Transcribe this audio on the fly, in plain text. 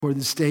for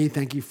this day.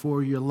 Thank you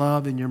for your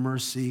love and your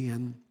mercy.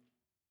 And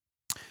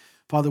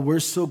Father,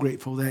 we're so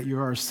grateful that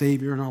you're our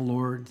Savior and our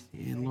Lord.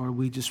 And Lord,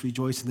 we just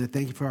rejoice in that.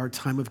 Thank you for our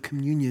time of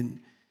communion,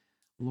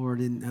 Lord.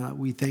 And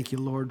we thank you,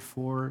 Lord,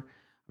 for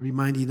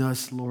reminding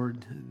us,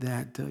 Lord,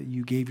 that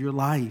you gave your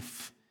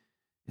life.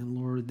 And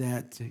Lord,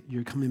 that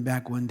you're coming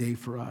back one day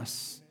for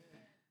us.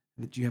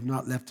 That you have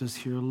not left us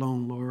here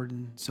alone, Lord.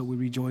 And so we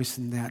rejoice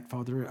in that,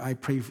 Father. I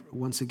pray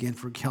once again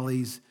for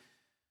Kelly's,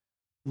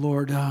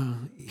 Lord,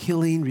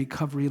 healing,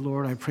 recovery,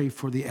 Lord. I pray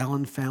for the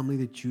Allen family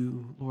that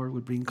you, Lord,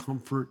 would bring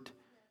comfort,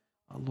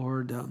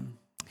 Lord,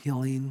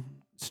 healing,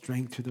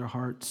 strength to their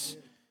hearts.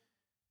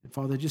 And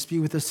Father, just be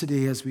with us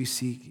today as we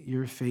seek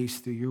your face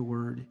through your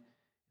word.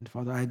 And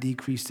Father, I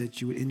decrease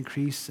that you would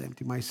increase. I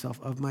empty myself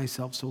of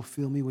myself, so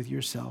fill me with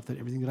yourself, that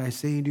everything that I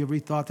say and do, every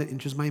thought that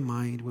enters my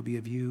mind will be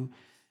of you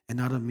and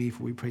not of me,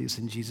 for we pray this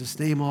in Jesus'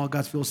 name. All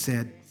God's people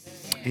said,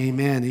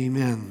 amen,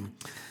 amen.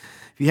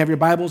 If you have your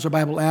Bibles or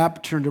Bible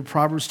app, turn to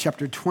Proverbs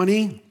chapter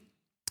 20.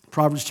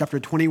 Proverbs chapter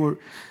 20, we're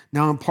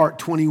now in part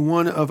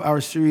 21 of our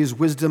series,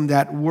 Wisdom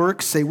That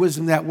Works. Say,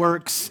 Wisdom That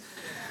Works.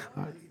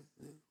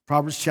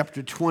 Proverbs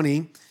chapter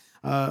 20.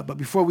 But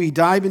before we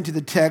dive into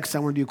the text, I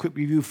want to do a quick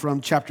review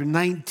from chapter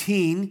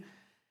 19.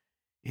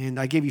 And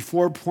I gave you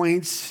 4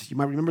 points. You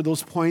might remember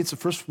those points. The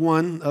first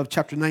one of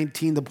chapter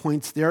 19, the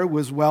points there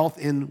was wealth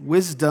and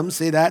wisdom.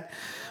 Say that,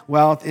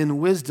 wealth and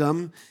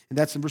wisdom. And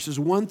that's in verses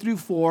 1 through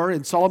 4.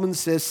 And Solomon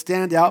says,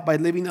 stand out by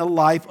living a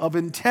life of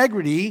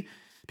integrity,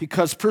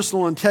 because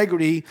personal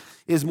integrity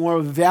is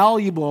more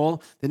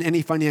valuable than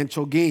any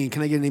financial gain.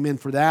 Can I get an amen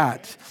for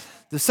that?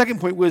 The second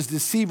point was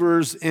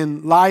deceivers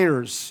and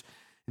liars.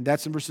 And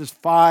that's in verses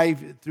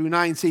 5 through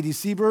 9. Say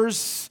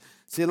deceivers,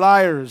 say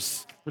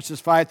liars.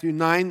 Verses 5 through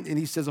 9, and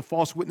he says a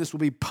false witness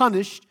will be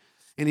punished,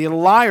 and a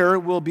liar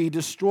will be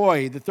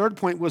destroyed. The third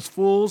point was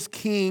fools,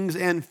 kings,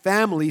 and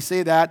family.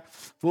 Say that,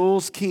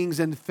 fools, kings,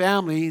 and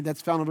family.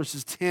 That's found in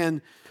verses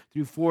 10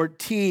 through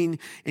 14.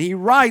 And he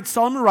writes,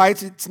 Solomon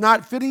writes, it's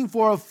not fitting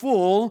for a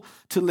fool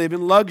to live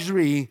in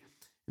luxury.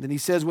 And then he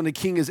says when the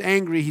king is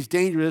angry, he's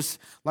dangerous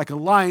like a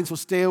lion, so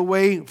stay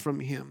away from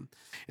him.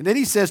 And then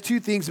he says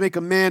 2 things make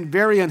a man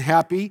very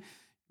unhappy.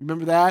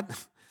 Remember that?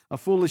 A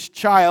foolish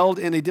child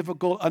and a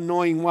difficult,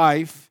 annoying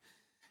wife.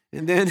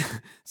 And then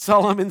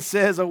Solomon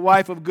says a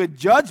wife of good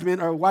judgment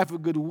or a wife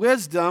of good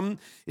wisdom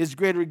is a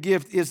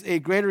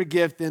greater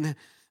gift than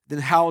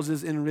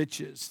houses and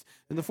riches.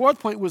 And the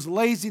fourth point was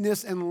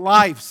laziness and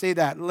life. Say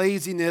that,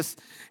 laziness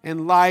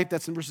and life.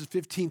 That's in verses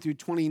 15 through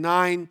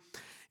 29.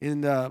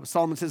 And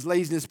Solomon says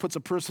laziness puts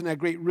a person at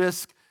great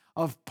risk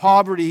of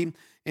poverty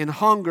and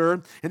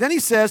hunger. And then he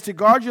says to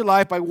guard your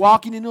life by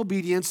walking in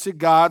obedience to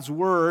God's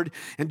word,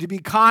 and to be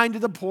kind to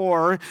the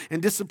poor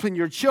and discipline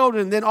your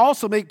children. And then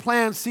also make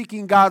plans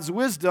seeking God's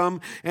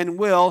wisdom and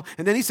will.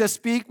 And then he says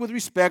speak with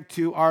respect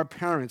to our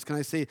parents. Can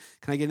I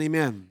get an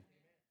amen?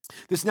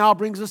 This now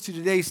brings us to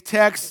today's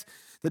text.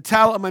 The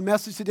title of my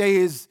message today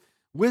is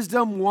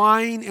Wisdom,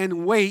 Wine,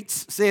 and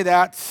Weights. Say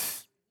that.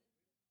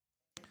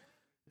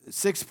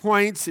 6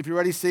 points. If you're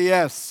ready, say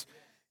yes.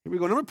 Here we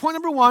go. Point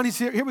number 1,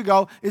 here we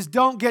go, is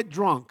don't get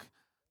drunk.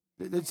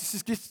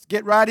 Let's just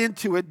get right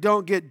into it.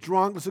 Don't get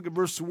drunk. Let's look at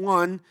verse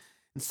 1.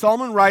 And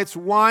Solomon writes,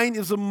 wine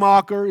is a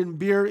mocker and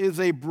beer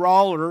is a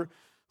brawler.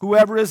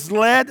 Whoever is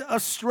led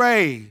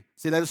astray,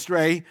 say that,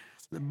 astray,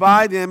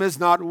 by them is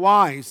not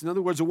wise. In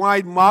other words,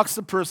 wine mocks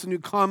the person who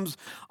comes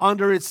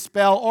under its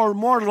spell, or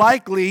more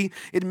likely,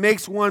 it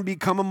makes one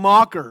become a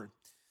mocker.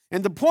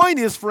 And the point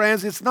is,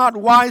 friends, it's not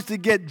wise to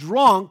get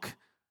drunk.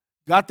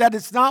 Got that?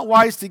 It's not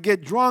wise to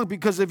get drunk,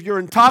 because if you're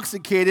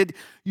intoxicated,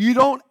 you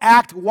don't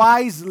act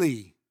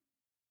wisely,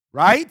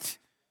 right?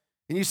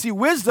 And you see,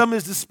 wisdom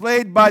is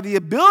displayed by the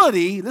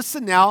ability,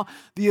 listen now,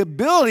 the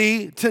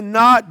ability to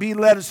not be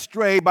led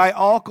astray by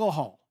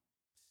alcohol.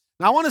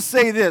 Now, I want to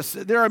say this.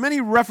 There are many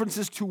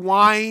references to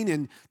wine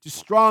and to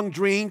strong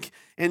drink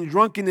and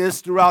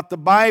drunkenness throughout the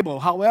Bible.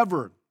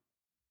 However,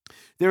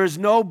 there is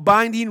no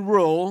binding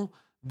rule,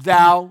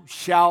 thou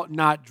shalt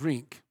not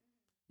drink.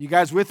 You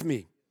guys with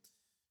me?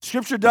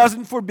 Scripture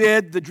doesn't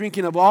forbid the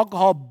drinking of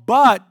alcohol,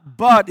 but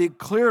it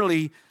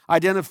clearly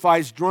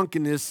identifies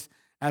drunkenness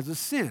as a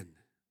sin.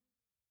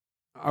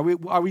 Are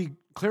we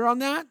clear on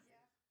that?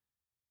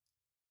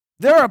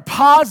 There are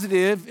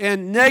positive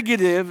and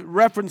negative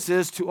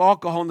references to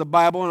alcohol in the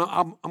Bible, and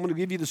I'm going to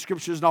give you the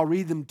scriptures and I'll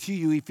read them to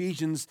you.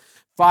 Ephesians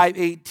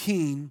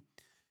 5:18,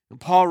 and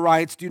Paul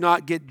writes, do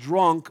not get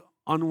drunk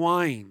on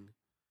wine.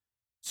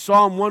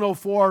 Psalm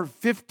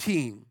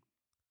 104:15.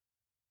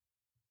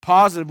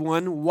 Positive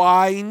one,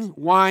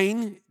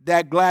 wine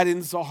that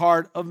gladdens the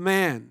heart of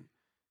man.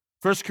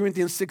 1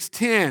 Corinthians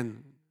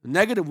 6:10, a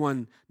negative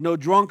one, no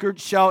drunkard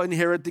shall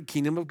inherit the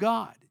kingdom of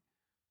God.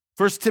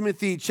 1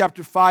 Timothy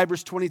chapter 5,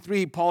 verse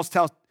 23, Paul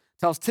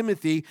tells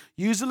Timothy,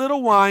 use a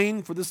little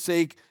wine for the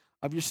sake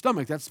of your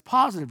stomach. That's a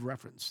positive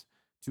reference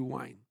to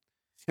wine.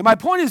 And my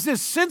point is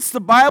this, since the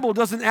Bible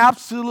doesn't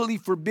absolutely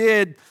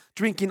forbid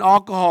drinking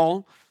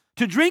alcohol,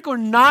 to drink or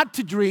not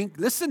to drink,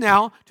 listen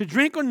now, to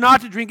drink or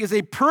not to drink is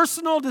a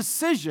personal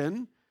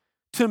decision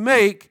to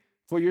make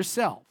for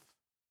yourself.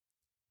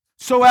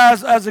 So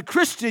as a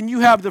Christian,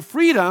 you have the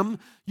freedom,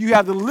 you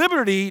have the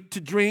liberty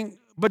to drink,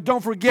 but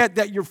don't forget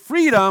that your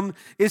freedom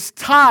is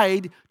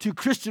tied to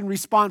Christian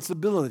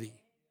responsibility.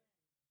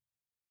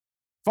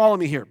 Follow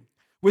me here.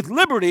 With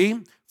liberty,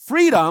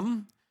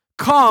 freedom,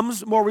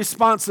 comes more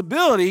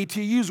responsibility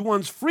to use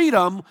one's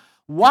freedom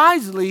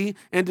wisely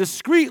and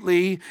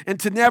discreetly and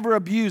to never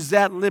abuse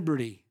that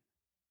liberty,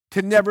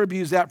 to never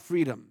abuse that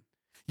freedom.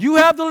 You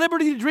have the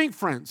liberty to drink,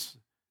 friends.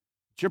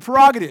 It's your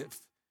prerogative.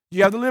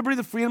 You have the liberty,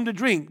 the freedom to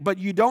drink, but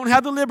you don't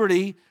have the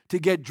liberty to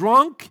get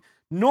drunk,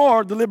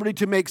 nor the liberty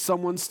to make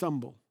someone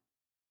stumble.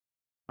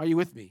 Are you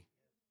with me?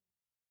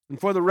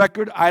 And for the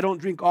record, I don't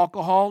drink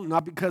alcohol,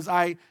 not because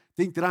I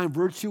think that I'm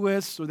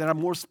virtuous or that I'm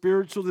more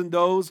spiritual than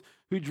those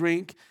who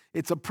drink.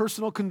 It's a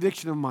personal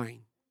conviction of mine.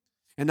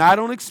 And I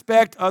don't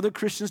expect other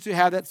Christians to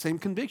have that same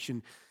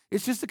conviction.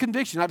 It's just a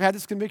conviction. I've had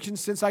this conviction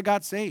since I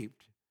got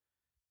saved.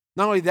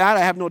 Not only that, I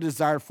have no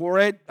desire for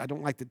it. I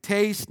don't like the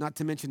taste, not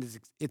to mention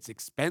it's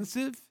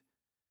expensive.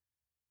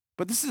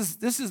 But this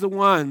is the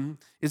one,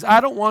 is I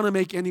don't want to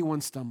make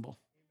anyone stumble.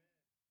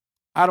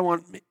 I don't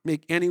want to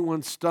make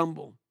anyone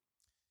stumble.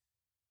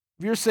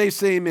 If you're saved,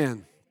 say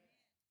amen.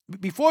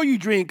 Before you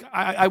drink,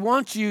 I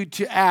want you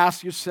to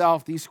ask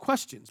yourself these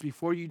questions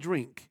before you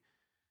drink.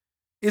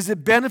 Is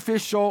it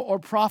beneficial or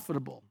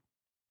profitable?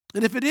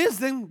 And if it is,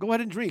 then go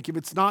ahead and drink. If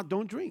it's not,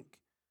 don't drink.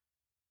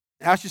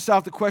 Ask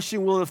yourself the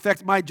question, will it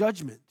affect my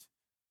judgment?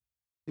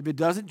 If it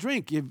doesn't,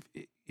 drink.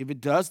 If it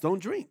does, don't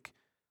drink.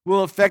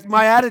 Will it affect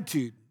my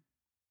attitude?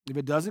 If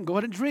it doesn't, go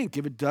ahead and drink.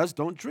 If it does,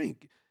 don't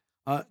drink.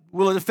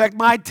 Will it affect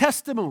my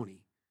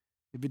testimony?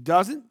 If it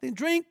doesn't, then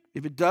drink.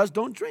 If it does,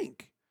 don't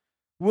drink.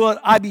 Will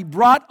I be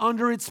brought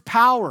under its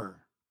power?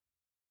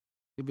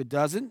 If it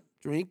doesn't,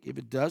 drink. If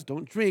it does,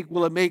 don't drink.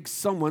 Will it make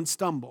someone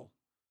stumble?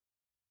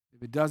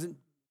 If it doesn't,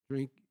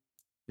 drink.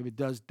 If it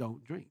does,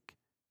 don't drink.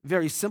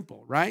 Very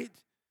simple, right?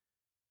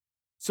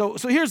 So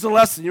here's the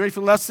lesson. You ready for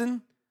the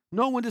lesson?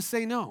 Know when to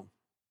say no.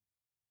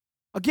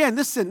 Again,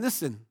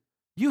 listen.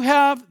 You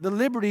have the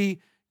liberty,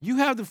 you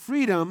have the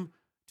freedom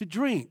to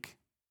drink.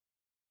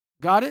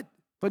 Got it?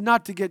 But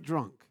not to get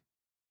drunk.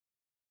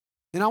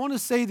 And I want to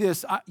say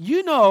this.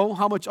 You know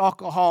how much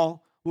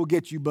alcohol will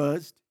get you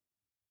buzzed.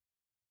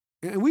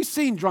 And we've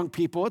seen drunk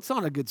people. It's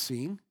not a good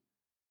scene.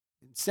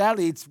 And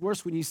sadly, it's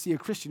worse when you see a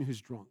Christian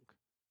who's drunk.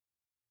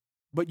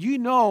 But you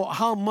know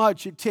how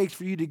much it takes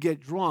for you to get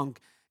drunk,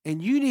 and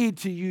you need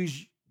to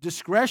use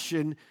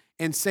discretion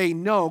and say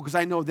no, because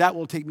I know that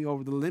will take me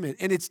over the limit.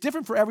 And it's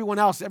different for everyone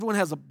else. Everyone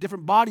has a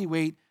different body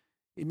weight.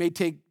 It may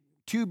take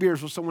 2 beers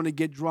for someone to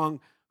get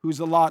drunk who's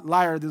a lot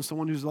lighter than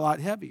someone who's a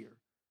lot heavier.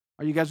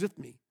 Are you guys with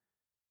me?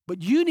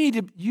 But you need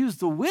to use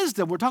the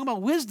wisdom. We're talking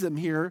about wisdom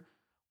here.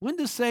 When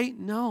to say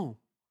no.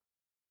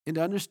 And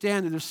to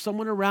understand that there's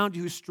someone around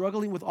you who's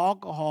struggling with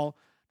alcohol,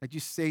 that you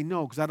say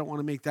no, because I don't want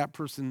to make that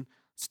person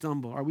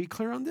stumble. Are we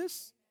clear on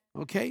this?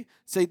 Okay?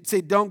 Say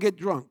don't get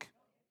drunk.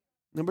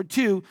 Number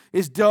 2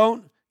 is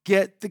don't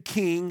get the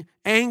king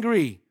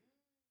angry.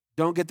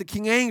 Don't get the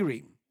king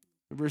angry.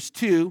 Verse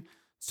 2,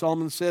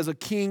 Solomon says, a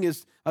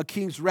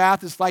king's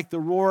wrath is like the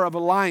roar of a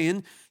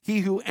lion.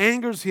 He who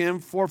angers him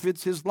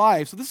forfeits his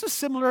life. So this is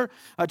similar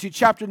to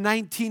chapter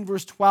 19,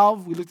 verse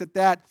 12. We looked at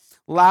that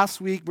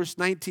last week,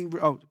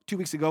 2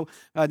 weeks ago,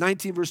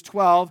 19, verse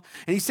 12.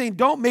 And he's saying,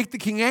 don't make the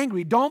king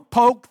angry. Don't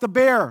poke the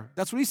bear.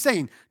 That's what he's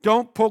saying.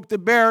 Don't poke the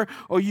bear,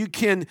 or you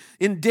can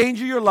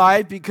endanger your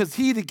life, because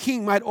he, the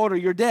king, might order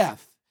your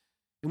death.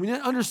 And we need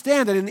to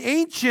understand that in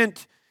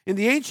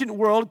the ancient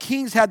world,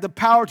 kings had the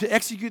power to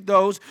execute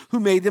those who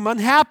made them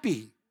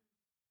unhappy.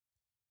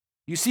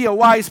 You see, a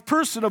wise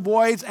person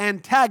avoids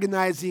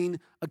antagonizing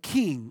a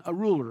king, a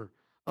ruler,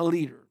 a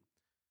leader.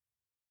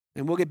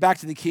 And we'll get back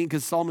to the king,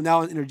 because Solomon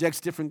now interjects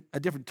a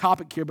different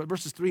topic here. But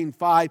verses 3 and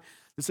 5,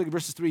 let's look at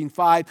verses 3 and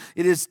 5.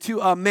 It is to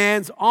a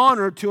man's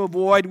honor to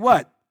avoid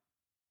what?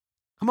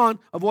 Come on,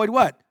 avoid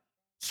what?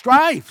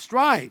 Strife.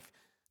 In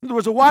other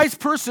words, a wise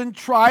person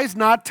tries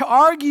not to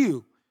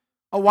argue.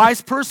 A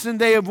wise person,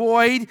 they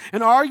avoid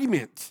an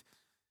argument.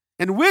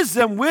 And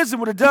wisdom,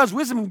 what it does,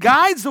 wisdom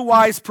guides the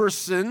wise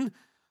person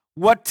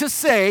what to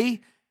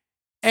say,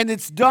 and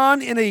it's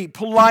done in a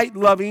polite,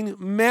 loving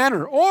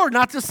manner, or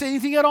not to say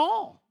anything at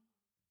all.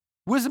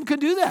 Wisdom can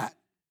do that,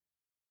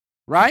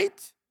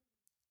 right?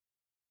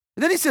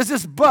 And then he says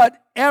this,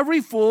 but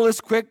every fool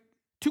is quick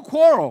to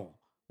quarrel.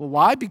 Well,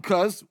 why?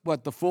 Because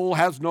the fool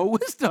has no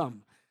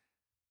wisdom.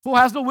 Fool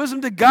has no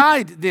wisdom to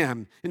guide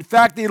them. In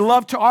fact, they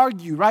love to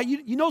argue, right?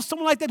 You know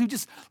someone like that who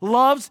just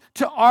loves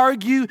to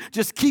argue,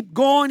 just keep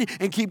going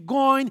and keep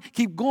going.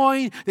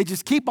 They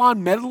just keep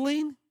on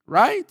meddling,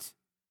 right?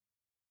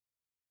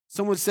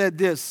 Someone said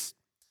this,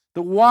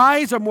 the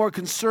wise are more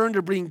concerned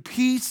to bring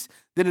peace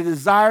than a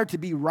desire to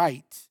be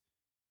right.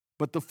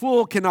 But the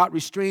fool cannot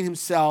restrain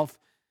himself,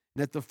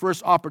 and at the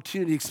first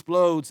opportunity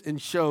explodes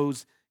and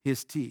shows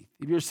his teeth.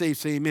 If you're saved,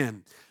 say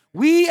amen.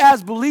 We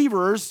as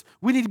believers,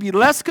 we need to be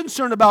less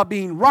concerned about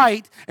being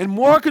right and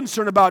more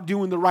concerned about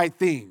doing the right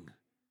thing.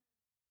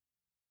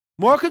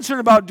 More concerned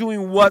about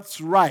doing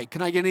what's right.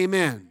 Can I get an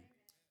amen?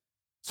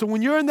 So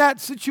when you're in that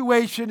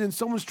situation and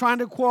someone's trying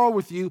to quarrel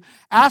with you,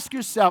 ask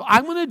yourself,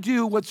 I'm going to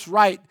do what's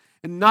right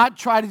and not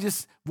try to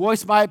just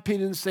voice my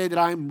opinion and say that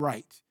I'm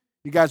right.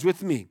 You guys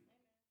with me?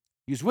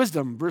 Use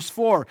wisdom. Verse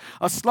 4,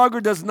 a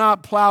sluggard does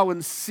not plow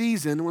in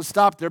season. We'll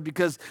stop there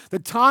because the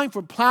time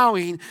for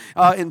plowing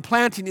and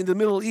planting in the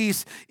Middle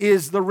East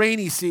is the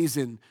rainy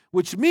season,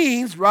 which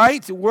means,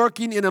 right,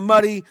 working in a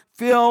muddy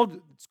field,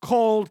 it's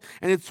cold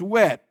and it's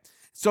wet.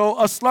 So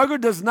a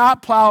sluggard does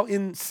not plow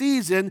in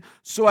season,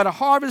 so at a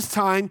harvest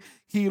time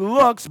he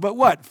looks, but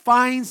what?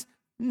 Finds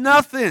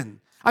nothing.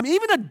 I mean,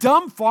 even a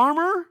dumb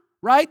farmer,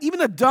 right? Even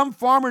a dumb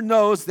farmer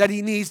knows that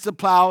he needs to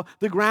plow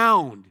the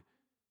ground.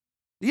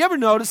 You ever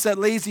notice that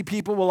lazy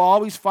people will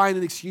always find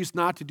an excuse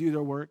not to do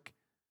their work?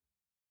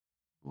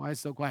 Why is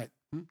it so quiet?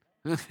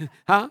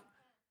 Huh?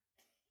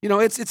 You know,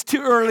 it's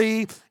too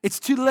early, it's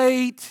too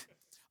late,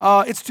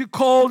 it's too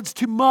cold, it's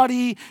too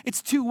muddy,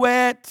 it's too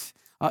wet,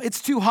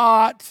 it's too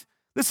hot.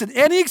 Listen,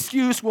 any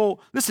excuse will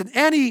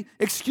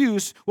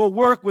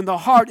work when the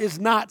heart is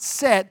not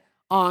set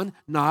on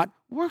not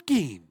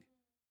working.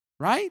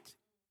 Right?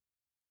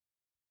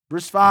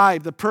 Verse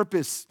 5, the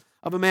purpose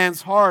of a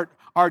man's heart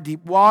are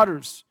deep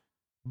waters,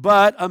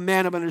 but a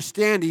man of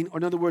understanding, or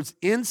in other words,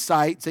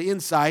 insight,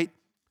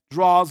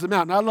 draws them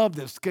out. And I love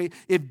this, okay?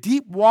 If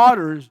deep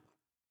waters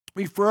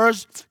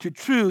refers to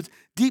truth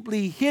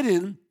deeply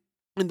hidden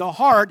in the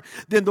heart,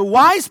 then the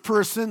wise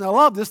person, I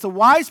love this, the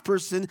wise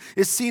person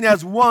is seen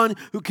as one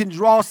who can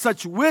draw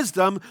such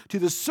wisdom to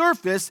the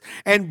surface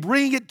and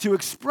bring it to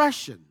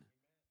expression.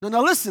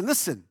 Now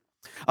listen.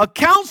 A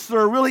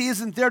counselor really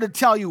isn't there to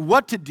tell you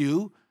what to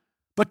do,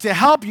 but to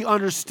help you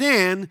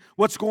understand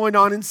what's going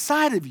on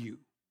inside of you,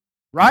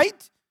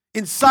 right?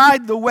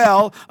 Inside the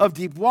well of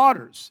deep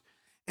waters.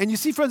 And you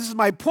see, friends, this is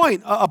my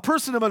point. A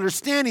person of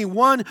understanding,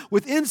 one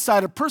with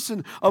insight, a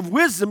person of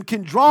wisdom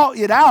can draw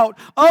it out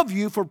of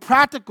you for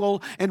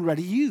practical and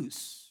ready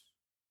use.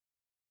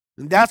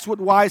 And that's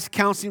what wise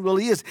counseling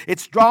really is.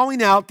 It's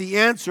drawing out the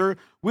answer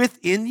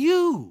within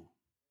you.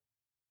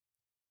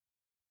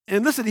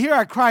 And listen, here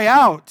I cry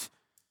out.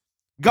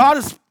 God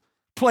has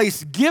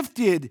placed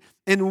gifted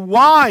and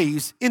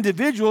wise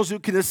individuals who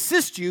can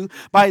assist you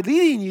by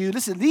leading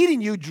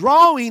you,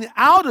 drawing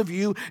out of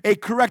you a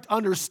correct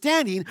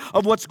understanding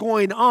of what's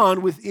going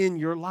on within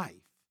your life.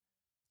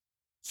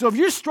 So if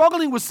you're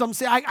struggling with something,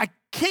 say, I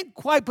can't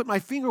quite put my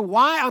finger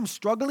why I'm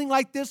struggling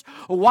like this,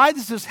 or why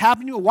this is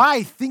happening, or why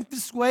I think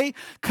this way,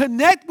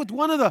 connect with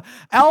one of the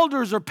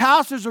elders or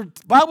pastors or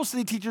Bible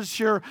study teachers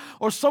here,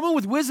 or someone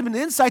with wisdom and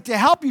insight to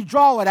help you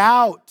draw it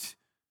out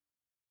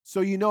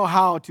so you know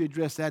how to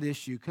address that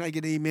issue. Can I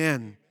get an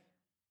amen?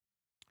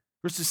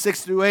 Verses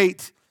 6 through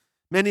 8,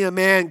 many a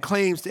man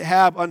claims to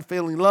have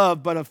unfailing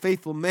love, but a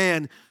faithful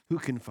man who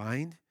can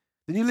find?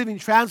 The New Living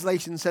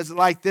Translation says it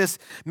like this: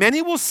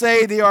 many will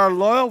say they are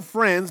loyal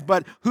friends,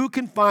 but who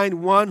can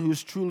find one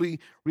who's truly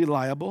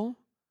reliable?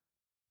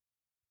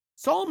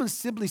 Solomon's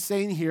simply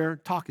saying here,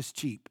 talk is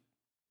cheap.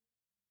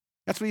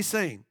 That's what he's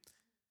saying.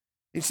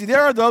 And see,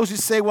 there are those who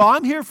say, well,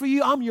 I'm here for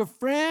you, I'm your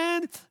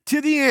friend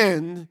to the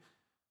end.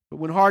 But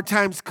when hard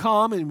times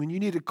come and when you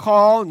need a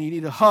call and you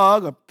need a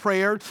hug, a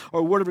prayer, or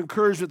a word of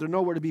encouragement, they're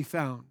nowhere to be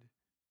found.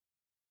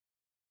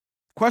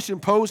 Question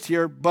posed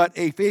here, but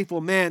a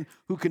faithful man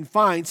who can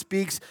find,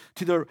 speaks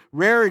to the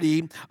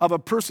rarity of a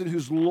person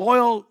whose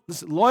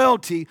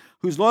loyalty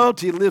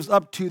lives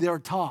up to their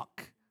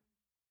talk.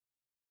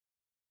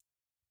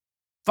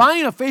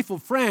 Finding a faithful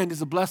friend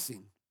is a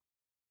blessing.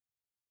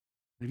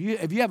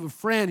 If you have a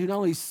friend who not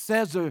only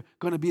says they're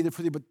going to be there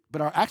for you,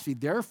 but are actually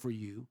there for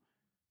you,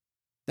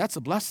 that's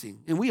a blessing.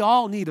 And we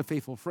all need a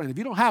faithful friend. If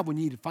you don't have one,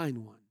 you need to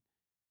find one.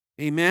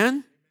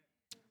 Amen?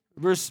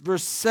 Verse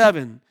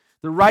 7.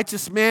 The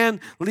righteous man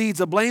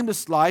leads a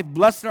blameless life.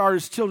 Blessed are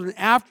his children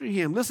after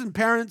him. Listen,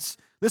 parents.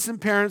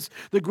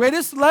 The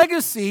greatest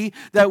legacy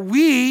that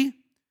we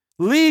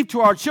leave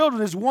to our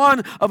children is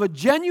one of a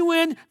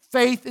genuine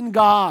faith in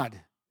God.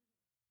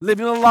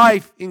 Living a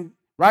life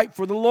right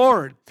for the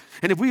Lord.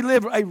 And if we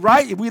live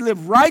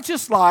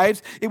righteous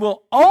lives, it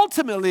will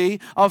ultimately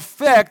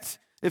affect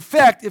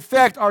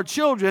our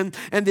children,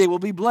 and they will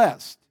be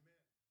blessed.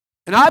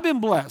 And I've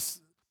been blessed.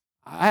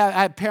 I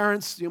have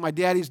parents, my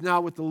daddy's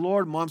now with the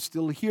Lord, mom's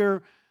still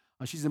here.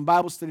 She's in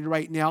Bible study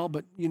right now,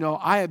 but,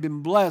 I have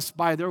been blessed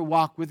by their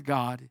walk with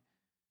God.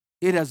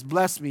 It has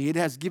blessed me. It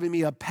has given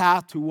me a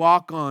path to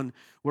walk on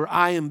where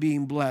I am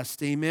being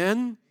blessed.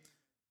 Amen?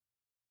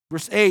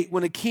 Verse 8,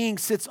 when a king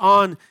sits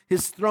on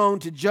his throne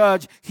to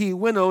judge, he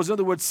winnows, in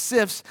other words,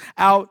 sifts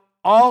out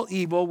all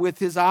evil with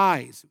his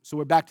eyes. So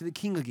we're back to the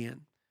king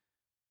again.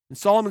 In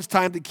Solomon's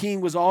time, the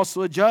king was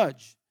also a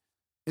judge.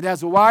 And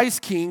as a wise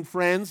king,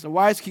 friends, a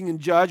wise king and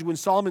judge, when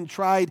Solomon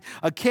tried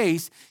a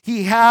case,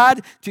 he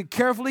had to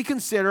carefully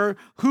consider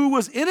who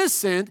was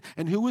innocent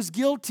and who was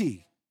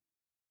guilty.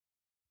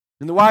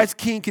 And the wise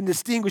king can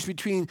distinguish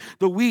between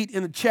the wheat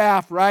and the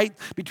chaff, right?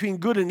 Between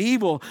good and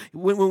evil.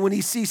 When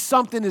he sees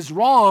something is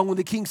wrong, when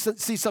the king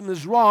sees something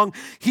is wrong,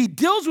 he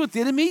deals with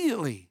it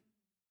immediately.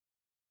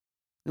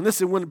 And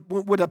listen,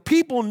 when a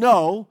people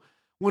know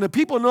When the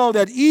people know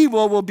that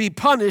evil will be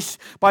punished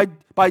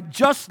by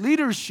just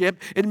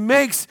leadership, it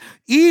makes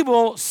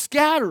evil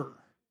scatter.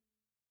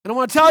 And I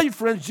want to tell you,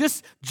 friends,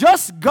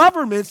 just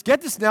governments,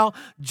 get this now,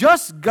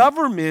 just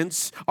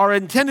governments are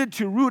intended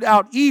to root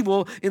out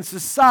evil in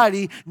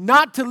society,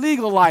 not to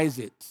legalize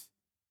it.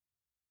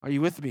 Are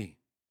you with me?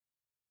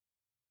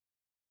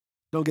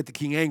 Don't get the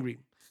king angry.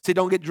 Say,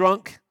 don't get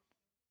drunk.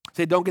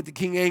 Say, don't get the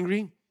king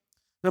angry.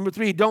 Number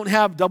 3, don't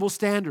have double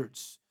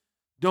standards.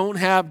 Don't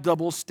have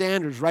double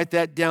standards. Write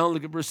that down.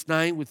 Look at verse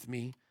 9 with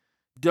me.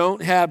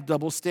 Don't have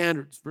double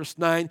standards. Verse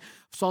 9,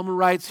 Solomon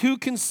writes, who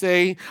can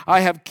say,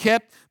 I have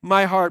kept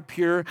my heart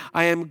pure,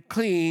 I am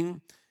clean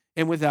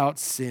and without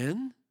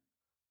sin?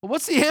 Well,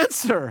 what's the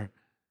answer?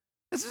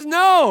 This is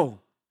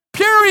no.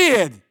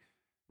 Period.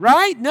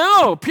 Right?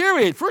 No.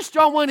 Period. 1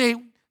 John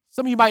 1:8,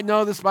 some of you might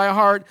know this by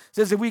heart,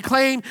 says if we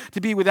claim to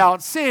be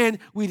without sin,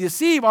 we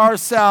deceive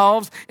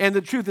ourselves and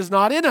the truth is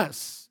not in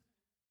us.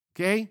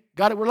 Okay?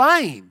 Got it? We're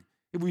lying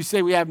if we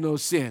say we have no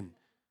sin.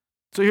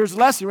 So here's the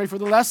lesson. You ready for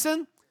the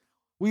lesson?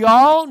 We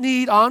all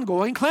need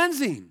ongoing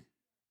cleansing.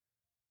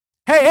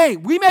 Hey,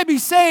 we may be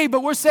saved,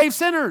 but we're saved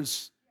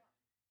sinners.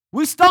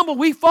 We stumble,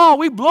 we fall,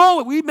 we blow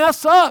it, we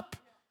mess up.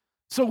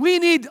 So we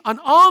need an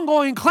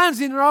ongoing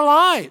cleansing in our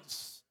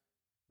lives,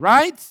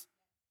 right?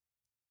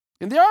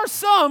 And there are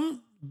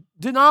some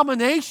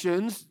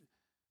denominations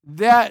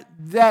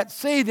that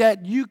say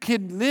that you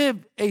can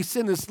live a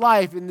sinless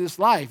life in this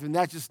life, and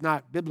that's just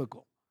not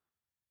biblical.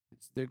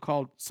 They're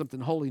called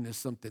something holiness,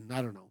 something,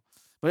 I don't know.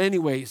 But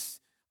anyways,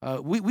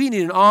 we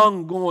need an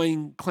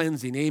ongoing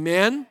cleansing.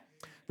 Amen?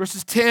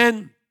 Verses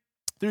 10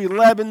 through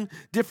 11,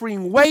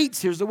 differing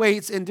weights. Here's the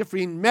weights and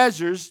differing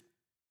measures.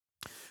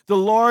 The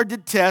Lord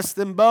detests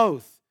them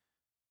both.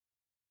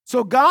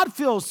 So God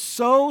feels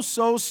so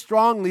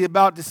strongly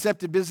about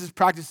deceptive business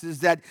practices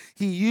that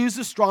he used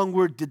the strong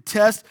word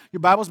detest. Your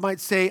Bibles might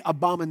say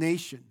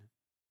abomination.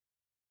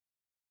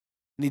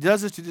 And he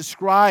does this to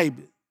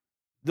describe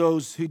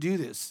those who do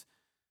this.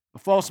 A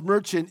false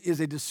merchant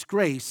is a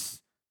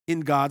disgrace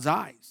in God's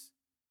eyes.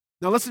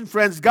 Now listen,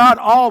 friends, God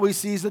always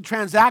sees the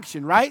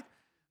transaction, right?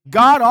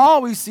 God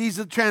always sees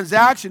the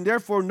transaction.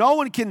 Therefore, no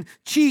one can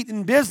cheat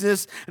in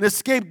business and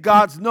escape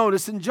God's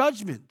notice and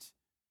judgment.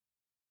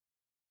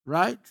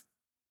 Right?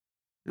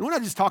 And we're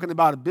not just talking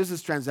about a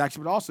business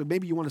transaction, but also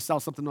maybe you want to sell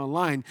something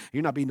online and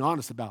you're not being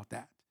honest about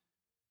that.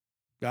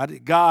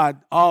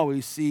 God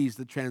always sees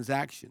the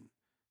transaction.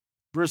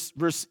 Verse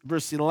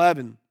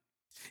 11.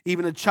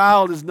 Even a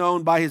child is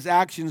known by his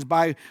actions,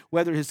 by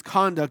whether his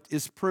conduct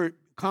is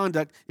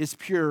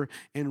pure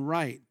and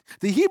right.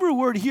 The Hebrew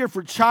word here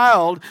for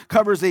child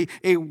covers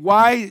a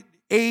wide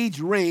age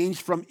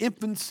range from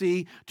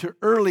infancy to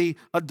early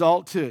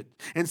adulthood.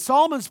 And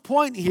Solomon's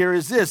point here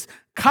is this: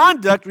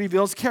 conduct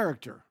reveals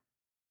character.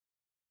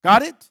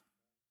 Got it?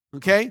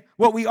 Okay?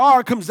 What we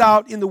are comes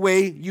out in the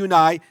way you and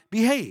I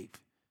behave.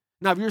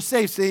 Now, if you're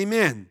saved, say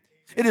amen.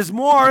 It is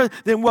more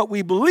than what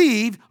we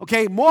believe,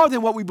 okay? More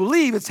than what we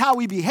believe, it's how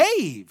we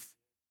behave.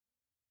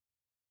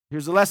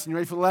 Here's the lesson. You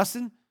ready for the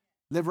lesson?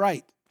 Live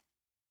right.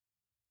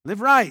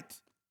 Live right.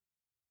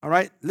 All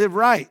right? Live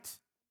right.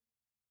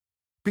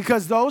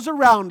 Because those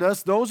around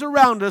us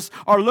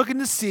are looking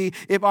to see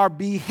if our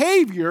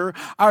behavior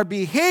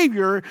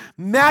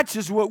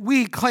matches what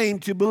we claim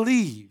to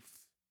believe.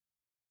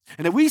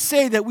 And if we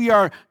say that we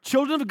are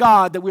children of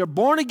God, that we are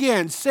born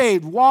again,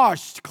 saved,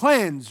 washed,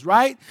 cleansed,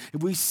 right?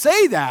 If we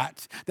say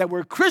that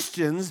we're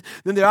Christians,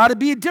 then there ought to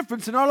be a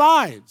difference in our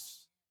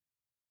lives.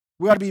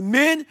 We ought to be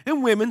men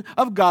and women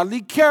of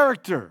godly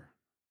character.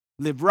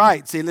 Live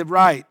right. Say, live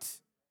right.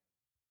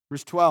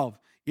 Verse 12.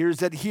 Ears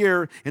that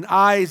hear and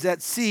eyes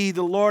that see,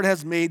 the Lord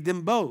has made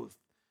them both.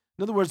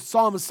 In other words,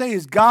 Solomon is saying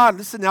is God,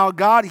 listen now,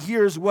 God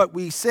hears what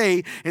we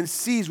say and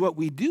sees what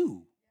we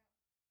do.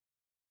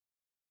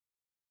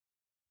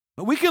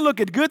 But we can look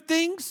at good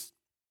things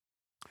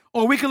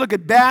or we can look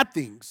at bad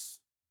things.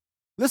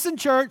 Listen,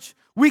 church,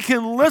 we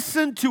can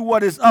listen to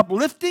what is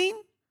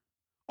uplifting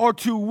or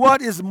to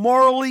what is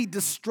morally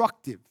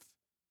destructive.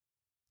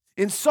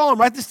 In Psalm,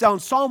 write this down,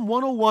 Psalm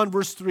 101,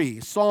 verse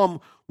 3.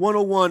 Psalm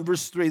 101,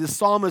 verse 3. The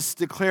psalmist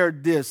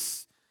declared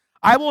this: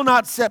 I will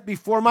not set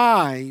before my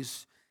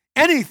eyes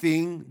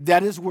anything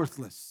that is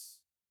worthless.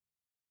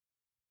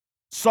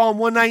 Psalm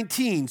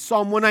 119,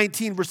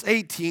 verse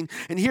 18.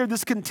 And here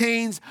this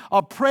contains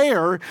a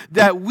prayer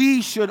that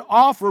we should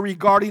offer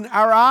regarding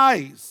our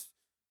eyes.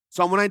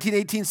 Psalm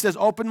 119:18 says,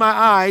 open my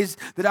eyes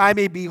that I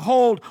may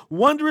behold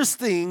wondrous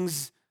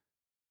things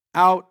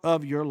out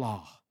of your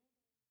law.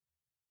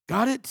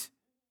 Got it?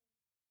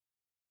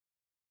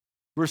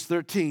 Verse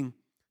 13,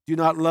 do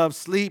not love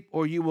sleep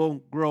or you will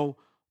grow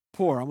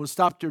poor. I'm going to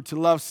stop there. To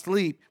love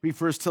sleep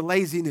refers to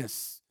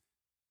laziness.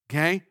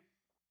 Okay?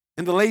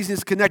 And the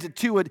laziness connected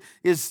to it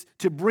is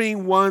to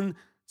bring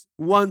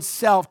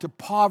oneself to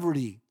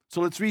poverty.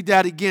 So let's read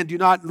that again. Do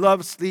not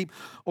love sleep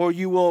or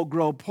you will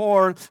grow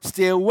poor.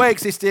 Stay awake.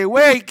 Say, stay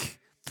awake,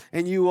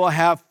 and you will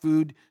have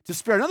food to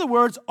spare. In other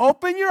words,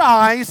 open your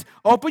eyes,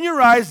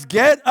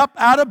 get up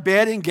out of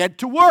bed and get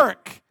to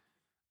work.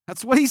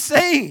 That's what he's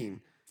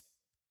saying.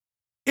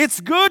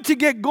 It's good to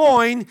get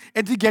going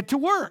and to get to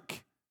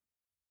work.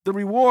 The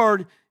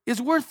reward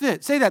is worth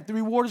it. Say that. The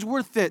reward is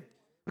worth it.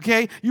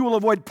 Okay? You will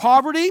avoid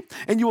poverty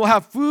and you will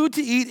have food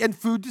to eat and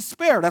food to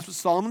spare. That's what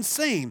Solomon's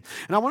saying.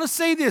 And I want to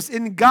say this.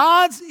 In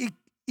God's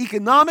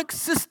economic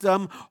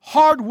system,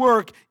 hard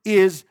work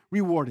is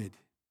rewarded.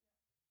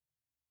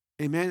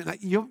 Amen.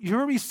 You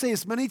heard me say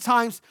this many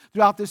times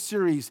throughout this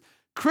series.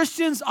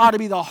 Christians ought to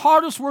be the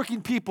hardest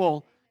working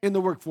people in the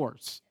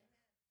workforce.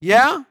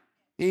 Yeah?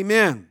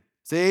 Amen.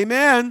 Say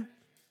amen.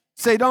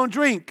 Say don't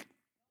drink.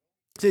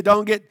 Say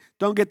don't get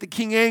the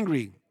king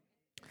angry.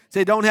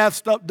 Say don't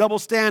have double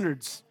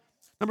standards.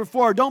 Number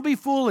 4, don't be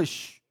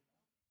foolish.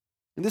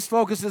 And this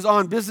focuses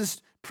on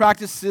business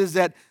practices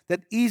that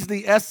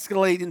easily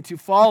escalate into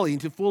folly,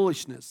 into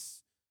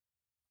foolishness.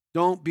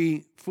 Don't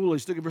be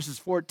foolish. Look at verses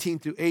 14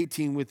 through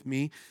 18 with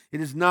me.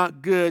 It's no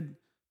good,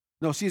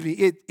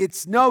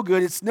 it's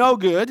no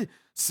good,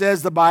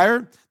 says the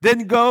buyer,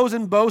 then goes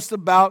and boasts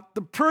about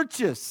the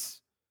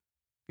purchase.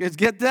 You guys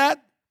get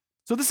that?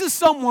 So this is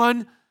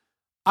someone,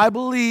 I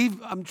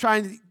believe, I'm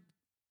trying to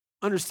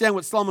understand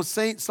what Solomon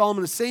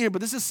is saying here,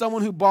 but this is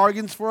someone who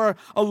bargains for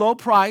a low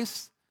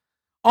price,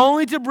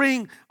 only to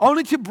brag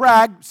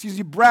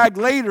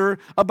later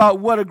about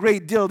what a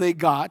great deal they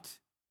got,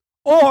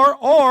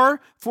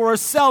 or for a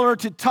seller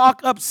to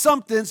talk up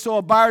something so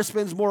a buyer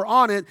spends more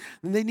on it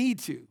than they need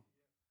to.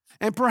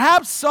 And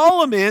perhaps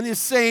Solomon is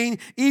saying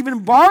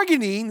even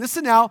bargaining,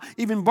 listen now,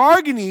 even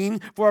bargaining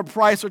for a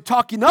price or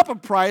talking up a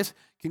price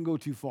can go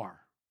too far.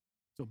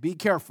 So be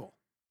careful.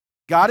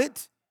 Got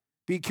it?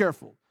 Be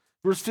careful.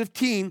 Verse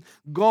 15,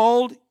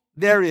 gold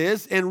there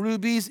is and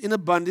rubies in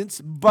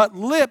abundance, but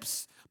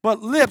lips,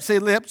 say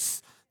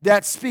lips,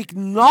 that speak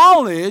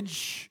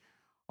knowledge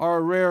are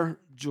a rare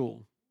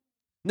jewel.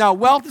 Now,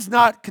 wealth is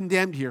not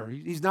condemned here.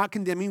 He's not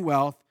condemning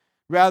wealth.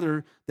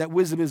 Rather, that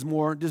wisdom is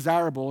more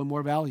desirable and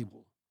more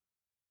valuable.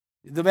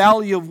 The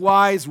value of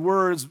wise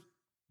words,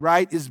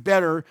 right, is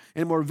better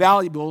and more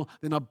valuable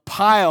than a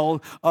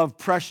pile of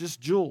precious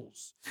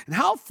jewels. And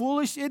how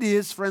foolish it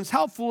is, friends,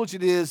 how foolish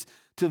it is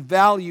to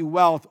value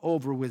wealth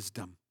over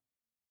wisdom.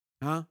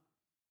 Huh?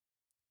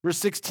 Verse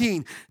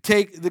 16,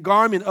 take the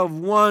garment of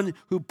one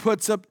who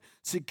puts up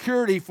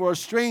security for a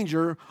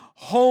stranger,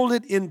 hold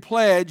it in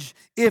pledge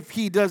if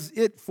he does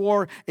it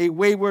for a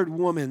wayward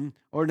woman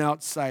or an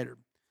outsider.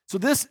 So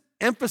this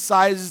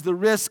emphasizes the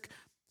risk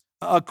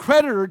a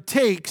creditor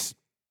takes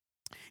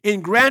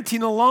in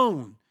granting a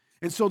loan.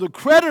 And so the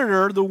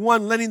creditor, the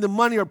one lending the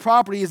money or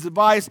property, is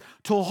advised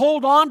to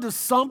hold on to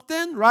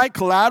something, right,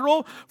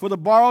 collateral, for the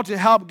borrower to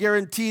help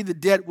guarantee the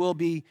debt will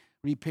be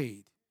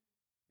repaid.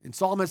 And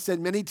Solomon said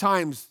many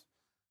times,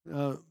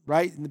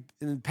 right, in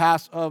the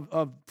past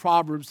of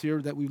Proverbs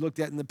here that we looked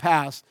at in the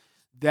past,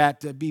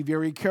 that be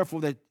very careful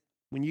that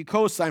when you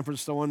co-sign for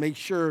someone, make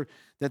sure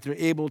that they're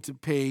able to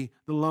pay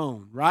the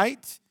loan,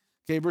 right?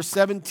 Okay, verse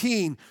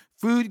 17,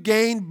 food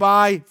gained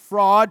by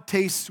fraud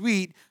tastes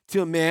sweet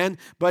to a man,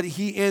 but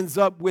he ends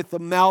up with a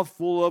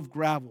mouthful of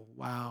gravel.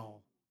 Wow.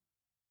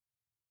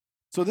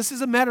 So this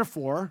is a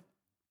metaphor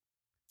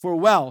for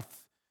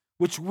wealth,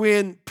 which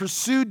when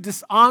pursued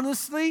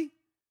dishonestly,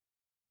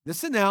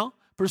 listen now,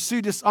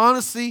 pursued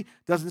dishonestly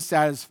doesn't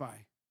satisfy.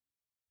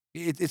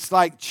 It's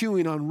like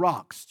chewing on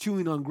rocks,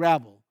 chewing on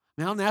gravel.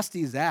 And how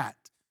nasty is that?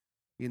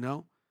 You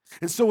know?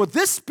 And so what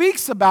this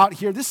speaks about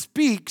here, this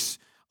speaks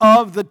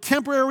of the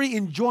temporary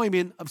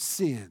enjoyment of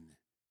sin.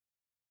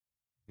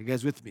 You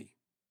guys with me?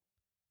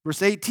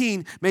 Verse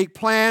 18, make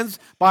plans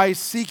by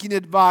seeking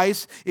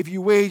advice. If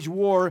you wage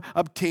war,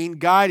 obtain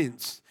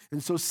guidance.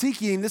 And so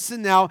seeking,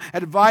 listen now,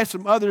 advice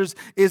from others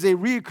is a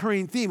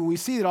reoccurring theme. We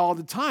see it all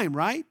the time,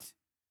 right?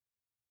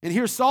 And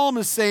here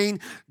Solomon is saying,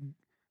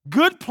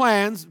 good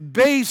plans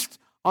based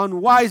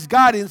on wise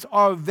guidance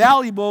are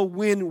valuable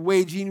when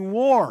waging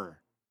war.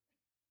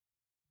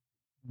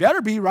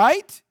 Better be,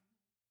 right?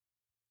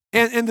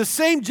 And the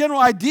same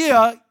general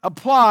idea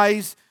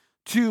applies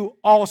to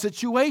all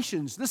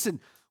situations.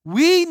 Listen,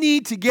 we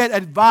need to get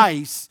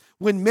advice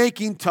when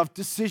making tough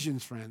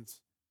decisions, friends.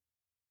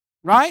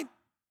 Right?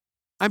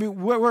 I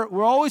mean,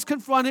 we're always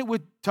confronted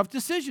with tough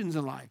decisions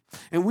in life.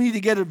 And we need to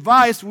get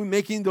advice when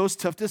making those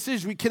tough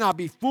decisions. We cannot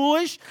be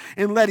foolish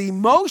and let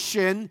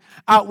emotion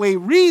outweigh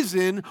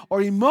reason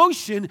or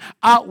emotion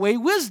outweigh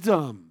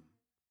wisdom.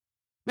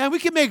 Man, we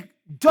can make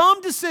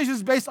dumb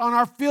decisions based on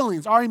our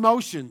feelings, our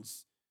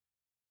emotions.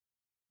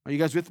 Are you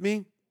guys with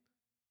me?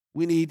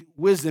 We need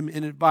wisdom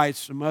and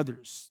advice from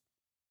others.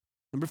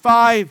 Number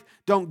 5,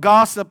 don't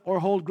gossip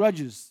or hold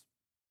grudges.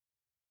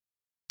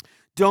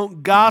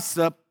 Don't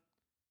gossip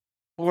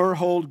or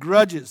hold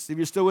grudges. If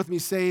you're still with me,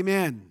 say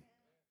amen.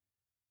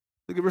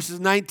 Look at verses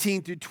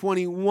 19 through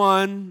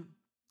 21.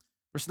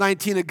 Verse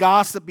 19, a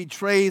gossip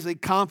betrays a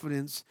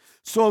confidence.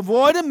 So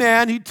avoid a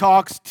man who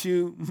talks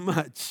too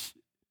much.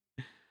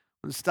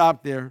 Let's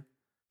stop there.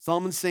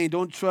 Solomon's saying,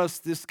 don't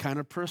trust this kind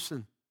of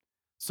person.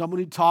 Someone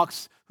who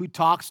talks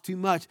too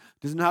much,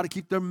 doesn't know how to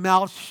keep their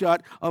mouth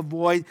shut.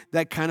 Avoid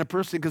that kind of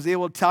person because they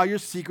will tell your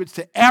secrets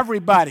to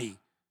everybody.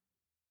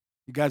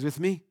 You guys with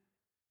me?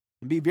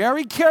 And be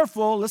very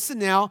careful, listen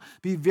now,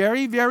 be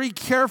very, very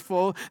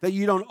careful that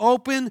you don't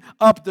open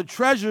up the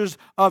treasures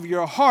of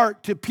your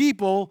heart to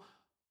people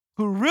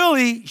who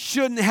really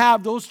shouldn't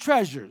have those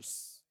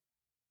treasures.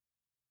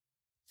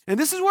 And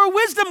this is where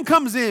wisdom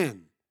comes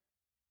in.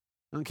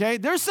 Okay,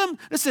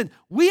 listen,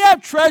 we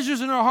have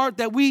treasures in our heart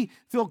that we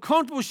feel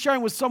comfortable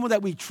sharing with someone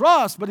that we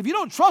trust, but if you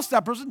don't trust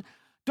that person,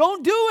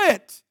 don't do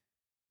it.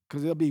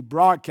 Because it'll be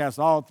broadcast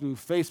all through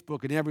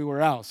Facebook and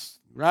everywhere else,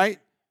 right?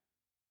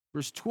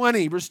 Verse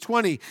 20,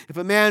 if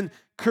a man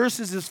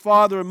curses his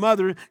father or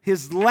mother,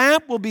 his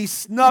lamp will be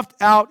snuffed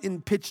out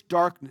in pitch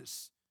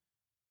darkness.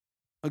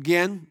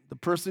 Again, the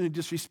person who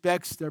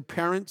disrespects their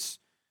parents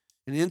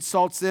and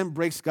insults them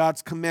breaks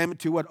God's commandment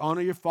to what? Honor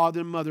your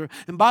father and mother.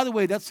 And by the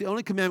way, that's the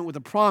only commandment with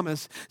a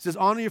promise. It says,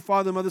 honor your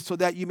father and mother so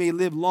that you may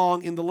live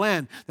long in the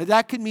land. Now,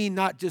 that could mean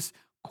not just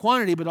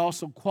quantity, but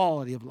also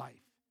quality of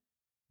life,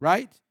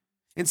 right?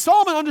 And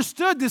Solomon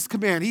understood this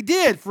command. He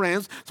did,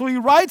 friends. So he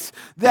writes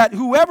that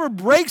whoever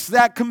breaks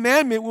that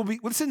commandment will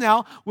be, listen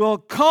now, will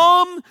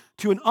come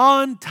to an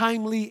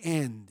untimely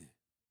end,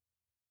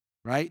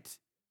 right?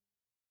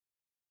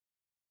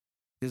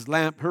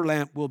 Her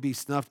lamp will be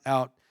snuffed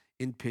out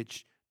in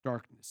pitch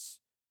darkness.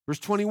 Verse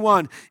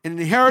 21, an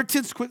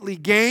inheritance quickly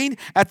gained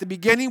at the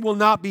beginning will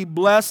not be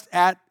blessed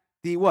at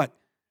the what?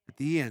 At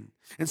the end.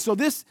 And so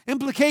the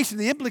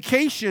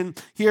implication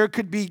here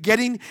could be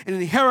getting an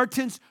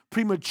inheritance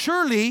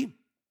prematurely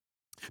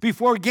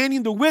before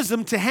gaining the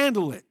wisdom to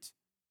handle it.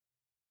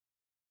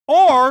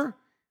 Or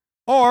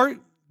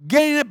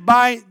getting it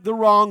by the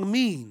wrong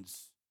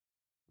means.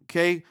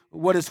 Okay?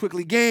 What is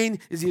quickly gained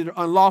is either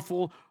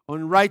unlawful or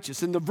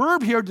unrighteous. And the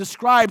verb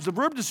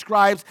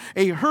describes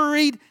a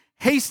hurried,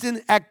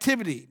 hastened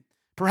activity.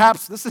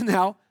 Perhaps, listen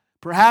now,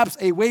 perhaps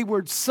a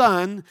wayward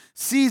son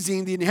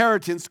seizing the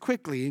inheritance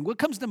quickly. And what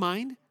comes to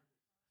mind?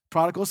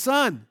 Prodigal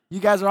son. You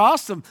guys are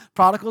awesome.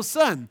 Prodigal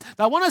son.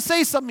 Now, I want to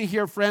say something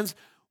here, friends.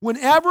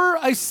 Whenever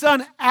a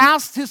son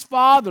asked his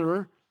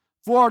father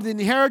for the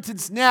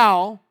inheritance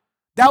now,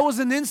 that was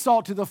an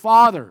insult to the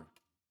father.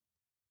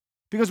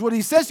 Because what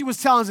he says he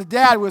was telling his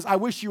dad was, I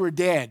wish you were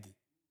dead.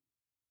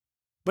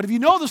 But if you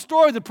know the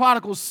story of the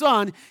prodigal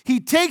son, he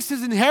takes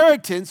his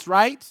inheritance,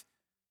 right?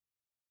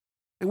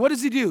 And what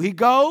does he do? He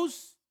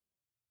goes,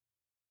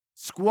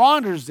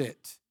 squanders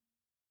it,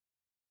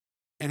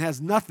 and has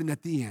nothing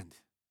at the end.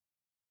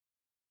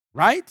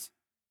 Right?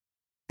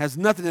 Has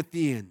nothing at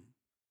the end.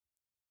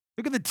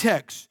 Look at the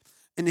text.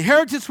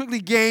 Inheritance quickly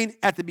gained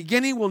at the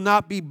beginning will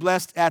not be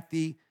blessed at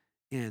the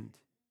end.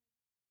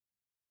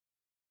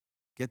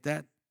 Get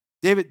that?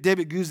 David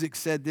Guzik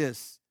said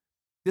this.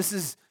 He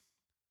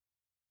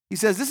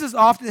says, this is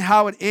often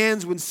how it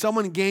ends when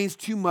someone gains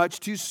too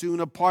much too soon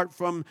apart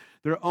from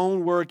their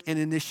own work and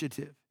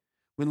initiative.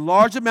 When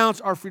large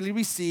amounts are freely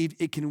received,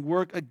 it can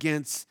work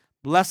against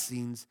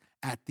blessings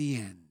at the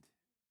end.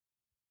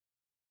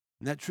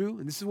 Isn't that true?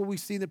 And this is what we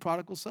see in the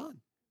prodigal son.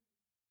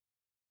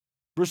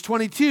 Verse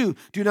 22,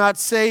 do not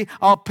say,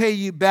 I'll pay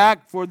you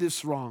back for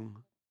this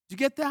wrong. Did you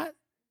get that?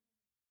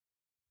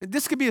 And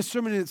this could be a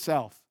sermon in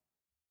itself.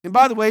 And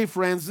by the way,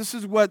 friends, this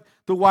is what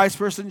the wise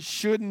person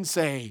shouldn't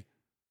say.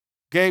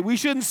 Okay, we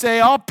shouldn't say,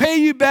 I'll pay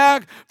you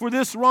back for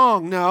this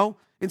wrong. No.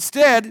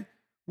 Instead,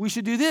 we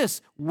should do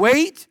this.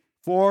 Wait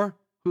for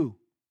who?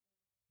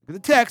 Look at the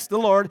text, the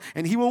Lord,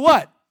 and he will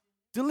what?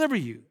 Deliver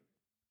you.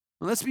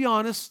 Well, let's be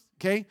honest,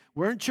 okay?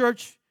 We're in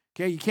church,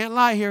 okay? You can't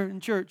lie here in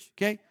church,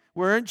 okay?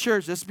 We're in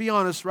church, let's be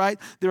honest, right?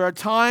 There are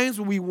times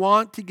when we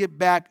want to get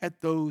back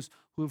at those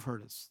who have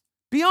hurt us.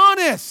 Be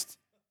honest.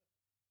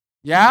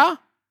 Yeah?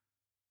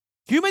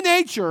 Human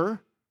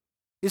nature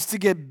is to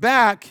get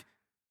back,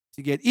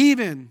 to get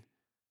even.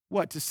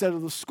 What? To settle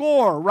the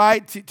score,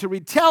 right? To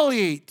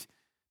retaliate,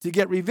 to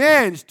get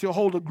revenge, to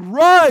hold a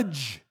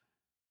grudge.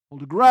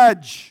 Hold a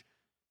grudge.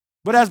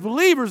 But as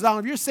believers, I don't know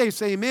if you're saved,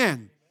 say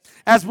amen.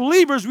 As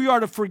believers, we are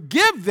to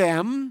forgive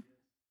them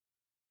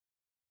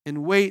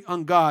and wait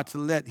on God to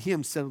let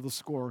him settle the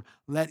score.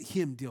 Let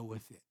him deal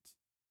with it.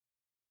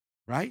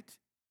 Right?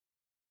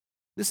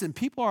 Listen,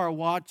 people are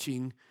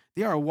watching.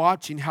 They are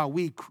watching how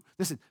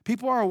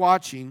people are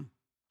watching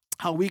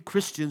how we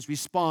Christians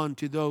respond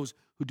to those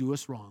who do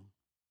us wrong.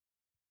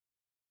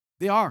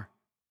 They are.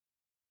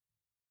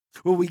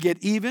 Will we get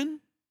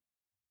even?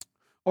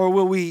 Or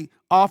will we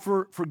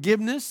offer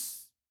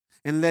forgiveness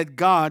and let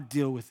God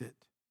deal with it?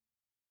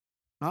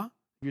 Huh?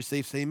 If you're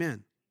safe, say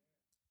amen.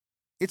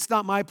 It's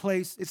not my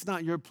place. It's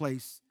not your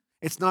place.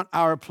 It's not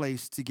our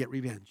place to get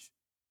revenge.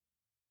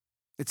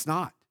 It's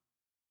not.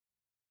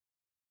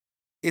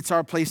 It's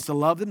our place to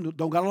love them.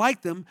 Don't gotta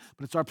like them,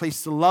 but it's our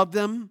place to love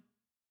them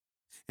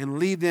and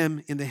leave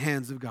them in the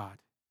hands of God.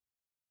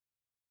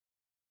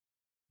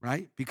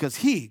 Right? Because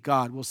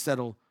God, will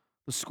settle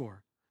the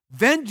score.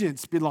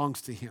 Vengeance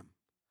belongs to him.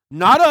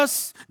 Not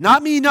us,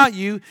 not me, not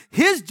you.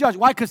 His judgment.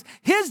 Why? Because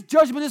his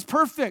judgment is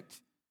perfect.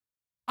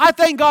 I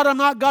thank God I'm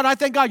not God. I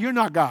thank God you're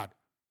not God.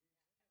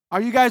 Are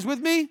you guys with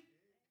me?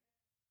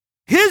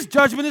 His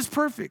judgment is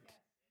perfect.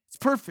 It's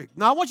perfect.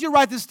 Now I want you to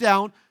write this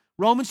down.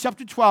 Romans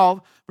chapter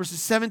 12,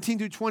 verses 17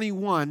 through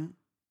 21.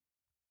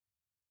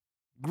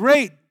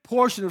 great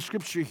portion of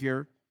Scripture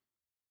here.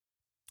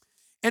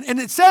 And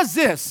it says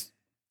this.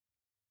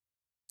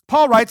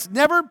 Paul writes,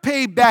 never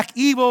pay back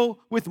evil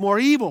with more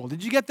evil.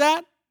 Did you get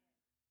that?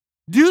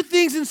 Do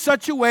things in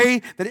such a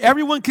way that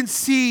everyone can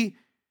see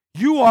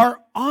you are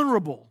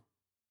honorable.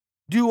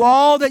 Do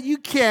all that you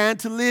can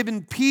to live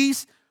in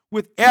peace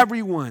with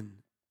everyone.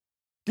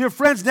 Dear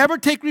friends, never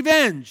take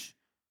revenge.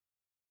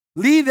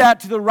 Leave that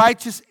to the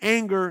righteous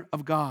anger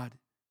of God.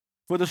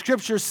 For the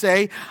Scriptures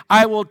say,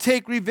 I will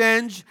take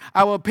revenge,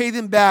 I will pay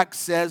them back,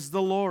 says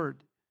the Lord.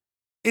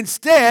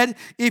 Instead,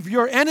 if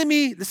your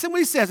enemy, listen what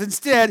he says,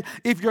 instead,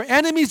 if your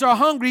enemies are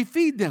hungry,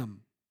 feed them.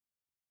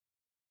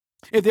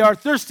 If they are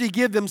thirsty,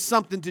 give them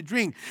something to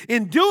drink.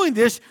 In doing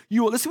this,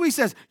 you will, listen what he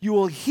says, you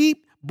will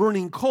heap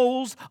burning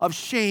coals of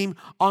shame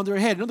on their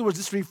head. In other words,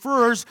 this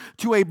refers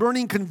to a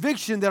burning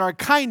conviction that our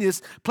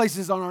kindness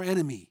places on our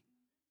enemy.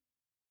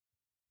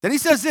 Then he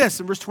says this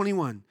in verse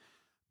 21,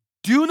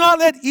 do not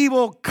let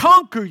evil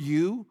conquer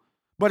you,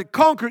 but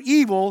conquer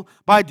evil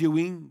by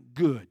doing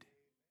good.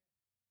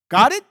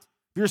 Got it?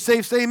 If you're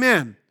safe, say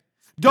amen.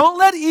 Don't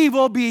let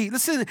evil be,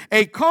 listen,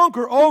 a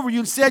conqueror over you.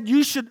 Instead,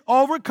 you should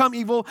overcome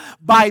evil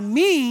by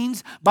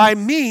means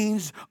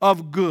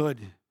of good.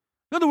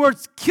 In other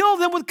words, kill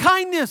them with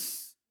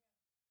kindness.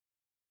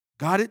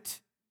 Got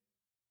it?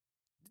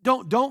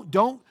 Don't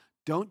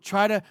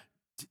try to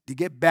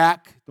get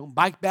back. Don't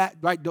bite back,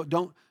 right?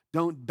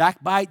 Don't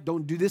backbite.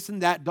 Don't do this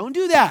and that. Don't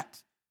do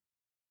that.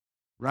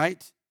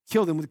 Right?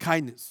 Kill them with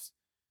kindness.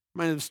 I'm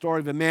reminded of the story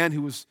of a man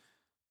who was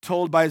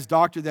told by his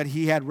doctor that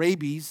he had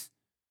rabies.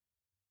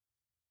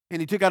 And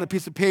he took out a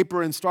piece of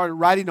paper and started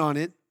writing on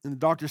it. And the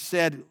doctor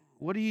said,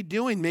 what are you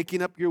doing,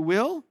 making up your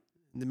will?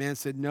 And the man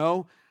said,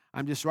 no,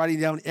 I'm just writing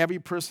down every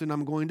person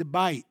I'm going to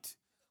bite.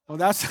 Well,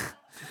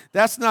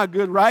 that's not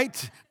good,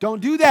 right? Don't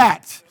do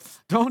that.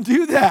 Don't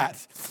do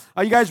that.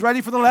 Are you guys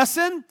ready for the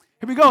lesson?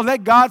 Here we go.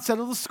 Let God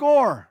settle the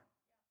score.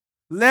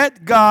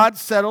 Let God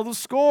settle the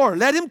score.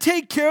 Let him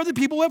take care of the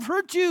people who have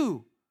hurt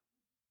you.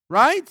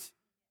 Right?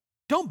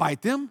 Don't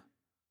bite them.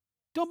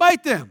 Don't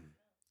bite them.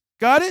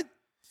 Got it?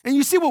 And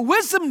you see what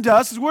wisdom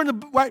does, is we're in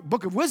the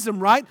book of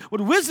wisdom, right?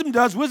 What wisdom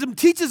does, wisdom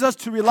teaches us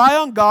to rely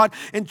on God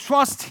and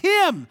trust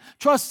Him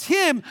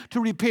to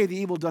repay the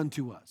evil done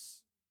to us.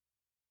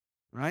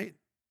 Right?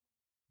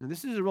 And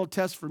this is a real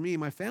test for me and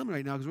my family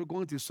right now because we're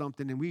going through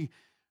something and we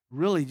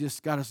really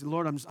just got to say,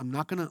 Lord, I'm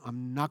not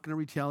gonna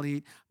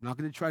retaliate. I'm not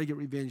gonna try to get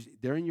revenge.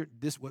 They're in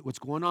what's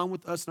going on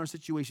with us in our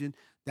situation,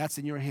 that's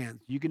in your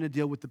hands. You're gonna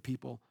deal with the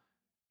people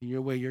in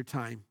your way, your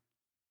time.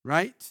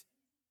 Right?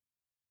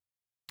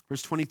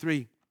 Verse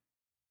 23.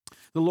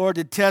 The Lord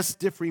detests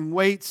differing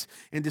weights,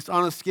 and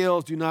dishonest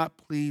scales do not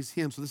please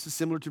him. So this is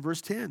similar to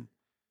verse 10.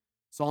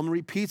 Solomon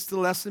repeats the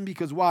lesson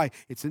because why?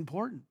 It's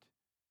important.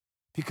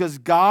 Because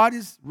God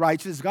is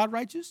righteous. Is God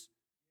righteous?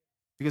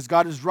 Because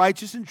God is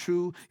righteous and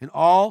true in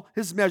all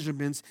his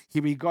measurements,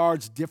 he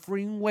regards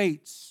differing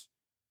weights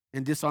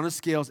and dishonest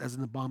scales as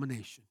an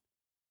abomination.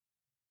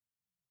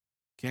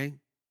 Okay?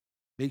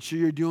 Make sure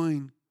you're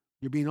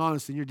being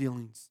honest in your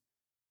dealings.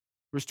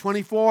 Verse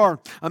 24,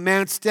 a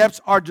man's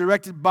steps are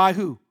directed by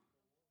who?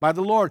 By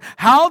the Lord.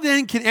 How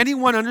then can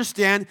anyone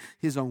understand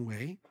his own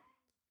way?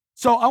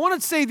 So I want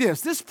to say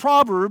this. This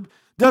proverb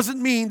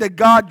doesn't mean that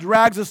God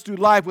drags us through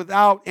life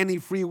without any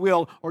free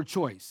will or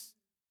choice.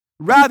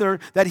 Rather,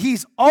 that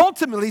he's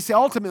ultimately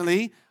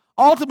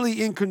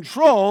in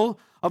control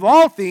of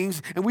all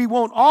things, and we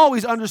won't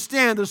always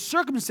understand the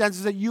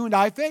circumstances that you and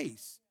I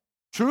face.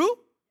 True?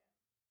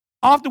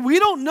 Often we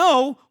don't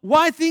know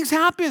why things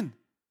happen.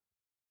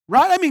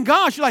 Right? I mean,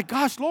 gosh, you're like,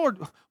 gosh, Lord,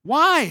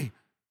 why?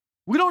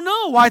 We don't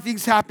know why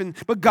things happen,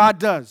 but God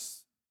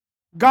does.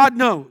 God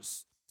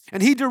knows.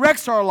 And he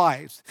directs our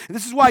lives. And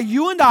this is why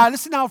you and I,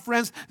 listen now,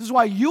 friends, this is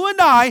why you and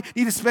I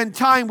need to spend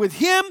time with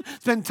him,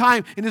 spend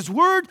time in his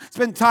word,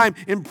 spend time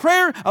in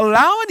prayer,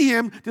 allowing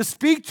him to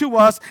speak to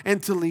us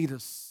and to lead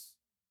us.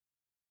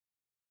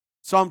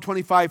 Psalm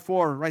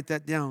 25:4, write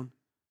that down.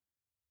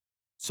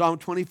 Psalm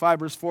 25,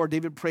 verse 4,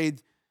 David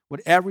prayed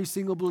what every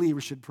single believer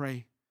should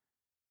pray.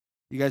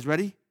 You guys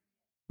ready?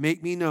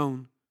 Make me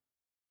to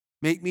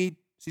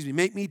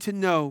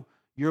know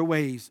your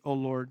ways, O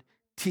Lord.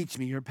 Teach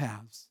me your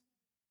paths.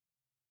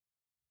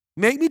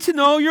 Make me to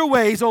know your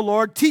ways, O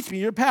Lord. Teach me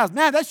your paths.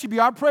 Man, that should be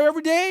our prayer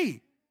every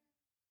day.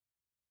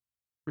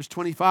 Verse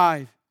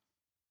 25.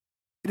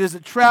 It is a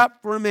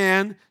trap for a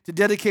man to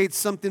dedicate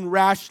something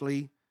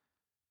rashly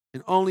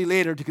and only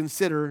later to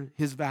consider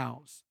his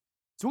vows.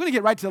 So we're going to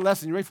get right to the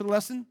lesson. You ready for the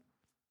lesson?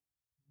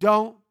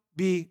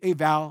 Be a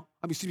vow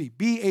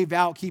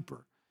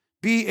keeper.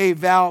 Be a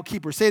vow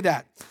keeper. Say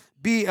that.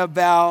 Be a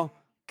vow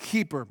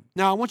keeper.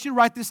 Now, I want you to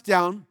write this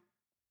down.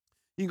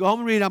 You can go home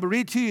and read it. I'm going to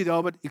read it to you,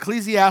 though, but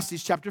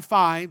Ecclesiastes chapter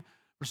 5,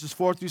 verses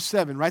 4 through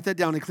 7. Write that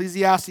down.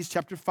 Ecclesiastes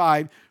chapter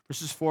 5,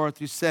 verses 4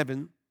 through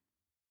 7.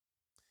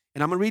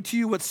 And I'm going to read to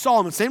you what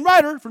Solomon, same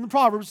writer from the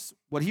Proverbs,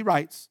 what he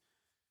writes.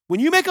 When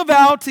you make a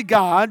vow to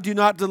God, do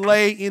not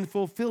delay in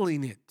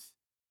fulfilling it.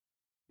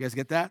 You guys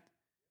get that?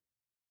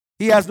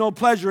 He has no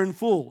pleasure in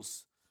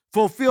fools.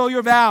 Fulfill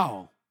your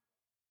vow.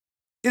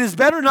 It is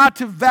better not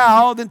to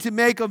vow than to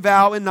make a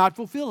vow and not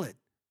fulfill it.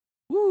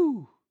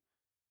 Woo.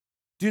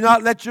 Do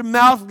not let your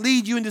mouth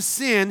lead you into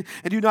sin,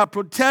 and do not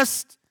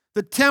protest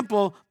the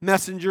temple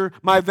messenger.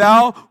 My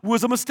vow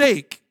was a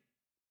mistake.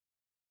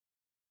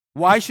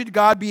 Why should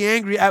God be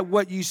angry at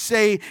what you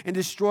say and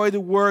destroy the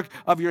work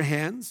of your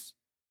hands?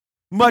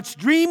 Much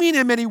dreaming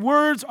and many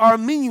words are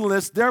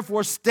meaningless.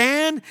 Therefore,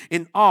 stand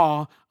in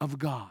awe of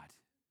God.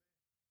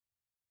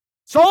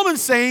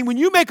 Solomon's saying, when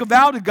you make a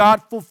vow to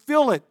God,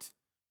 fulfill it.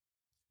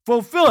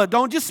 Fulfill it.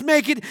 Don't just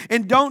make it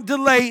and don't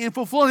delay in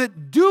fulfilling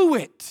it. Do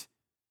it.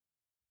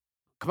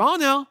 Come on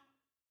now.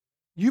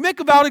 You make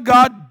a vow to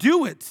God,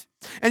 do it.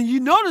 And you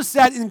notice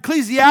that in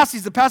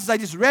Ecclesiastes, the passage I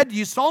just read to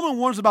you, Solomon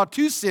warns about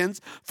two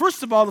sins.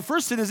 First of all, the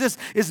first sin is this,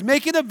 is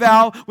making a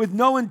vow with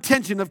no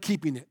intention of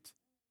keeping it.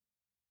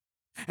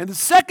 And the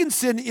second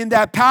sin in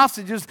that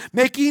passage is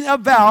making a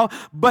vow,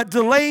 but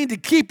delaying to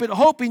keep it,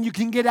 hoping you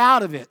can get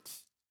out of it.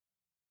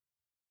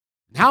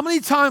 How many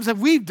times have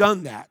we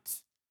done that?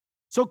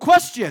 So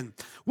question,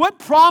 what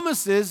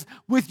promises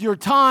with your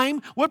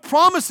time, what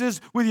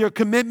promises with your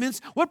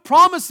commitments, what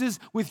promises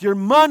with your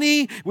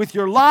money, with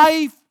your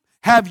life,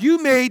 have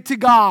you made to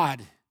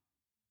God?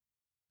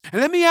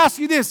 And let me ask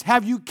you this,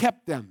 have you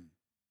kept them?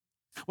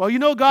 Well, you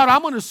know, God,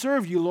 I'm going to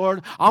serve you,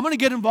 Lord. I'm going to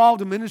get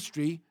involved in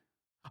ministry.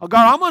 Oh,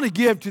 God, I'm going to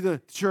give to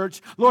the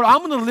church. Lord, I'm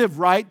going to live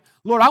right.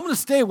 Lord, I'm going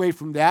to stay away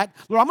from that.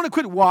 Lord, I'm going to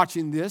quit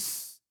watching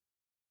this.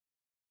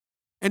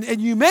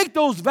 And you make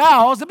those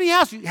vows. Let me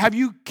ask you, have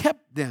you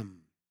kept them?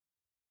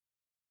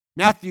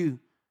 Matthew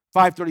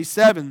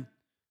 5:37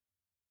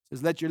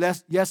 says, let your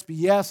yes be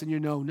yes and your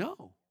no,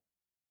 no.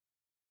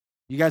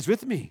 You guys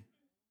with me?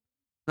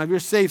 Now, if you're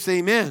safe, say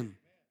amen.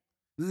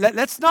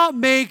 Let's not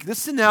make,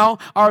 listen now,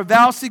 our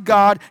vows to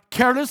God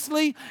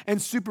carelessly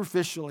and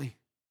superficially.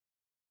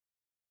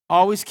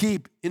 Always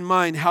keep in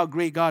mind how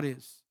great God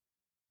is.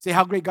 Say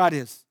how great God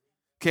is,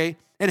 okay?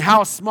 And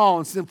how small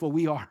and sinful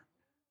we are.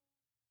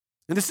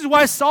 And this is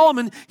why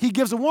Solomon, he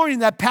gives a warning in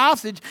that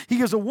passage. He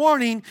gives a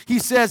warning. He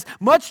says,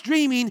 much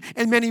dreaming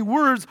and many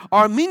words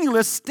are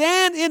meaningless.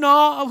 Stand in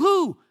awe of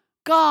who?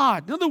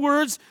 God. In other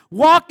words,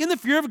 walk in the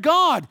fear of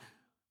God.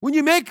 When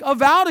you make a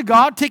vow to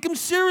God, take him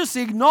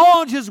seriously.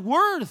 Acknowledge his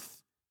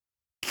worth.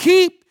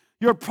 Keep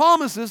your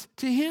promises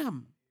to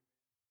him.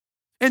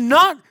 And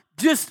not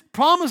just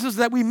promises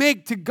that we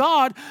make to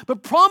God,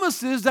 but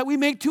promises that we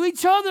make to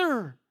each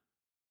other.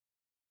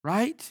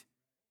 Right?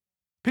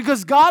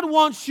 Because God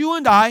wants you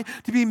and I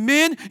to be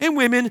men and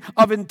women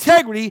of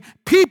integrity,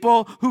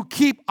 people who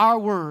keep our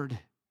word.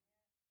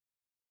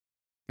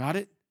 Got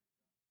it?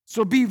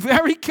 So be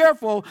very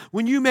careful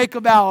when you make a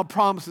vow or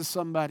promise to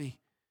somebody.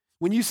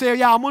 When you say,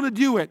 yeah, I'm going to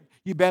do it,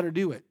 you better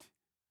do it.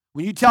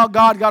 When you tell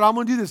God, God, I'm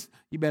going to do this,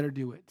 you better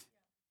do it.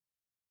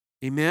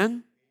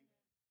 Amen?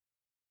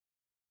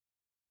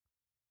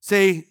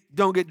 Say,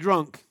 don't get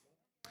drunk.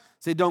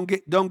 Say, don't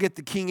get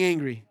the king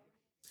angry.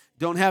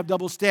 Don't have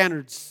double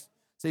standards.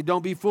 Say,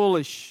 don't be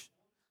foolish.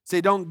 Say,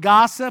 don't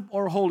gossip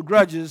or hold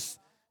grudges.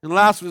 And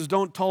last was,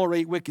 don't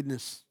tolerate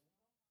wickedness.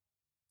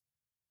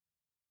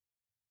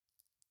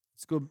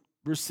 Let's go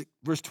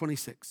verse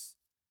 26.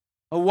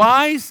 A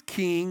wise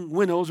king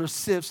winnows or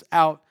sifts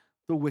out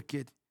the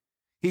wicked.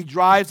 He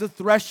drives a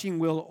threshing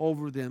wheel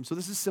over them. So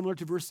this is similar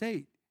to verse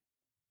 8.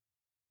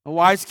 A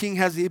wise king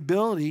has the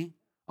ability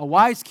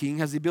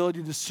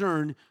to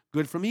discern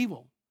good from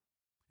evil.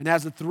 And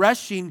as the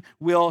threshing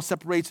wheel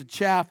separates the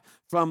chaff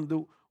from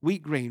the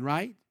wheat grain,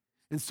 right?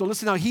 And so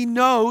listen now, he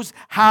knows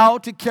how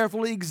to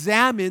carefully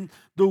examine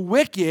the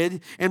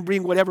wicked and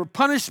bring whatever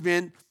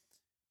punishment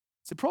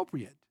is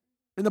appropriate.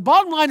 And the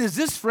bottom line is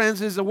this,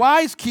 friends, is a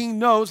wise king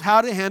knows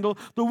how to handle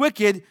the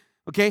wicked,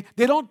 okay?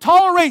 They don't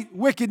tolerate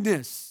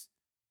wickedness.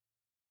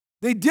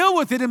 They deal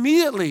with it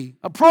immediately,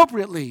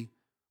 appropriately,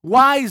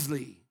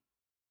 wisely.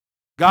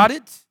 Got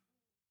it?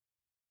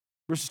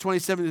 Verses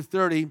 27 to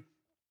 30.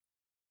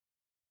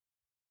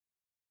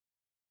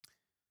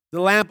 The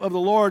lamp of the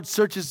Lord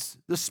searches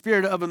the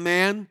spirit of a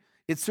man.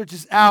 It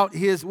searches out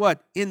his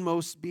what?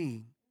 Inmost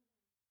being.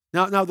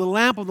 Now, the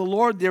lamp of the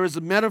Lord there is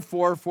a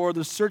metaphor for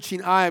the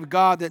searching eye of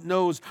God that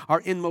knows our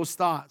inmost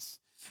thoughts.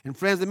 And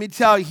friends, let me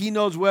tell you, he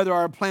knows whether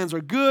our plans are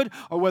good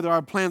or whether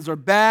our plans are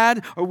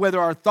bad, or whether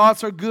our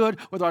thoughts are good,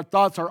 whether our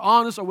thoughts are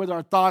honest, or whether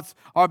our thoughts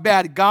are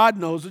bad. God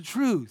knows the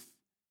truth.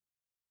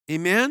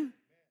 Amen?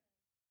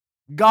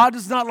 God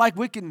does not like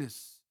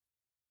wickedness.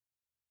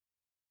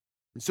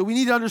 And so we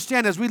need to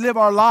understand as we live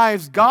our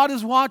lives, God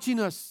is watching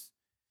us.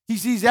 He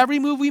sees every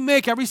move we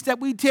make, every step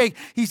we take.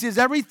 He sees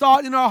every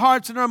thought in our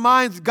hearts and our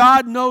minds.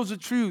 God knows the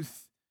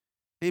truth.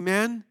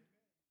 Amen?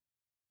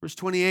 Verse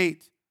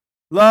 28.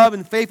 Love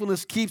and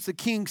faithfulness keeps the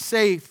king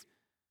safe.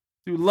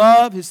 Through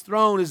love, his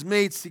throne is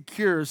made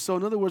secure. So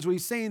in other words, when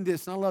he's saying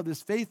this, and I love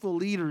this, faithful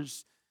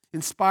leaders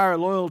inspire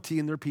loyalty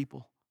in their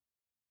people.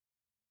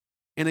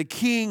 And a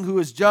king who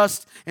is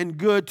just and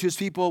good to his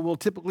people will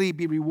typically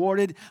be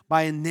rewarded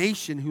by a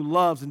nation who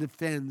loves and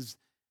defends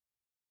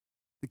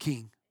the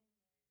king.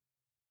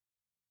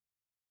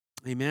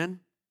 Amen?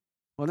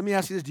 Well, let me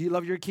ask you this. Do you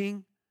love your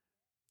king?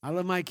 I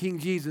love my King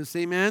Jesus.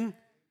 Amen?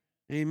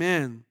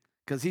 Amen.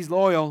 Because he's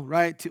loyal,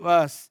 right, to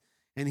us,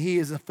 and he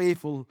is a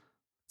faithful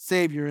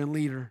Savior and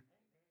leader.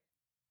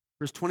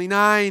 Verse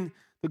 29,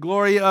 the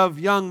glory of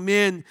young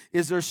men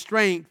is their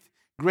strength,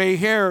 gray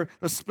hair,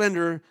 the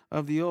splendor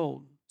of the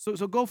old. So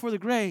go for the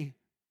gray.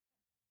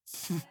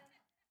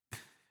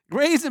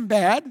 Gray isn't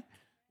bad.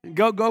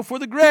 Go for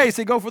the gray.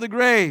 Say, go for the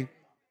gray.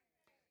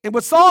 And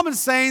what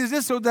Solomon's saying is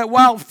this, so that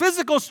while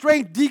physical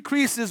strength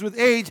decreases with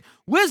age,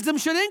 wisdom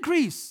should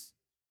increase.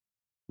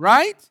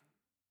 Right?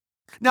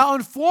 Now,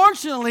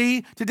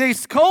 unfortunately,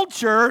 today's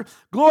culture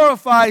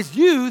glorifies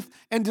youth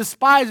and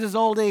despises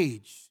old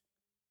age.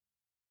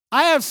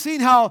 I have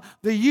seen how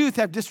the youth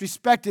have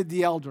disrespected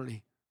the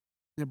elderly.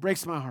 And it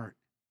breaks my heart.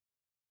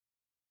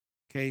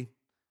 Okay?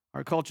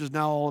 Our culture is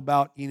now all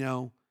about,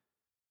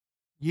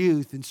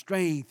 youth and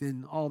strength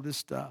and all this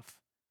stuff,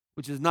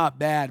 which is not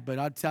bad, but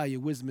I'll tell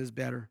you, wisdom is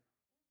better.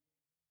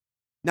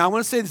 Now, I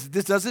want to say this.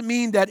 This doesn't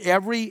mean that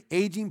every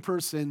aging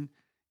person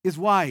is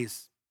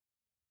wise.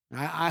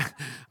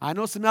 I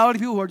know some elderly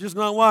people who are just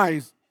not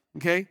wise,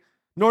 okay?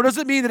 Nor does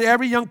it mean that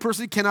every young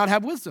person cannot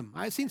have wisdom.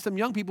 I've seen some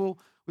young people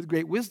with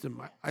great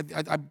wisdom.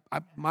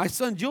 My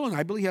son Julian,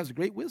 I believe, has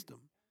great wisdom.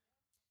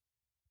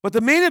 But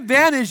the main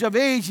advantage of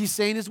age, he's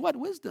saying, is what?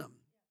 Wisdom.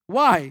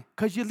 Why?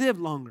 Because you live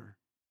longer.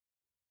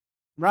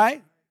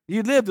 Right?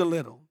 You lived a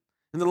little.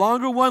 And the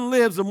longer one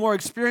lives, the more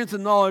experience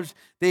and knowledge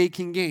they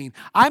can gain.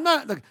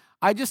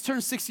 I just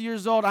turned 60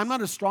 years old. I'm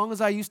not as strong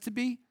as I used to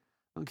be.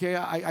 Okay,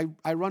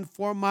 I run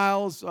 4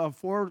 miles,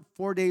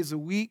 4 days a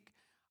week.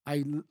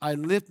 I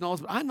lift and all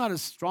this, but I'm not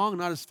as strong,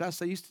 not as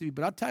fast as I used to be.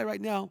 But I'll tell you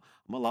right now,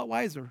 I'm a lot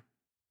wiser.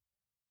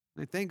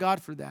 And I thank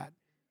God for that.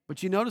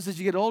 But you notice as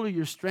you get older,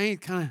 your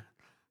strength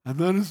I'm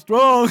not as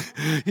strong,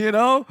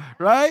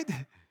 right?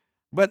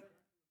 But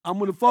I'm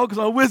going to focus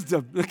on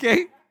wisdom,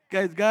 okay?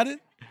 Guys got it?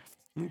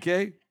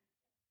 Okay.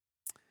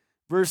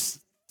 Verse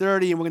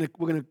 30, and we're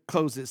gonna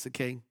close this,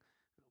 okay?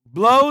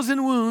 Blows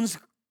and wounds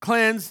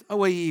cleanse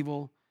away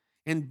evil,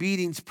 and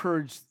beatings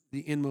purge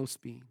the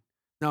inmost being.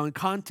 Now, in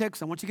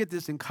context, I want you to get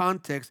this in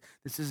context.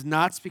 This is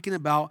not speaking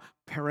about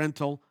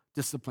parental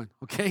discipline,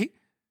 okay?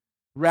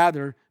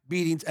 Rather,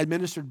 beatings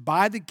administered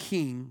by the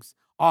king's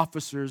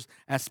officers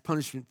as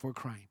punishment for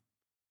crime.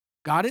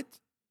 Got it?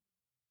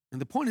 And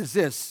the point is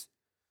this: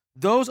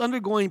 those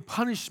undergoing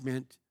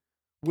punishment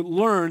would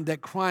learn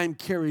that crime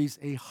carries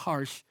a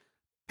harsh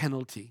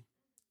penalty,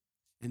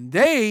 and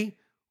they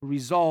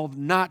resolve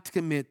not to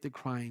commit the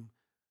crime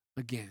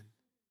again.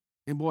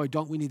 And boy,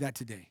 don't we need that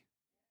today.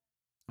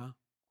 Huh?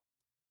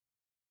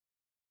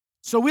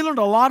 So we learned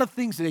a lot of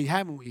things today,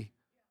 haven't we?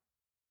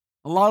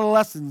 A lot of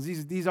lessons.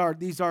 These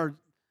are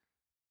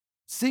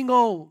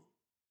single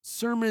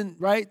sermon,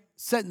 right?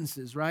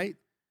 Sentences, right?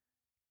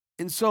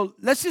 And so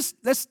let's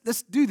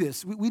do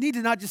this. We need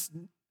to not just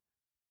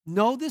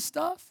know this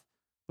stuff,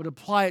 but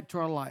apply it to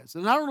our lives.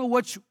 And I don't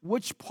know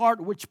which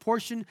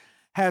portion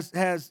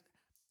has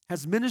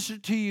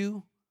ministered to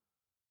you,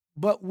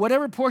 but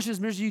whatever portion has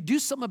ministered to you, do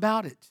something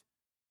about it.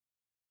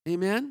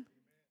 Amen?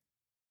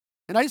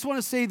 And I just want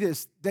to say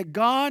this, that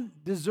God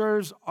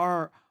deserves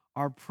our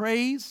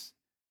praise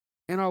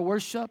and our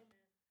worship,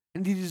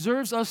 and he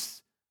deserves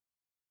us,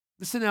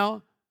 listen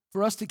now,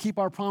 for us to keep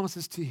our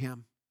promises to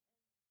him.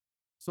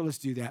 So let's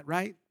do that,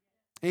 right?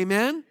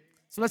 Amen?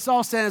 So let's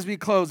all stand as we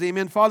close.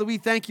 Amen. Father, we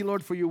thank you,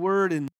 Lord, for your word. And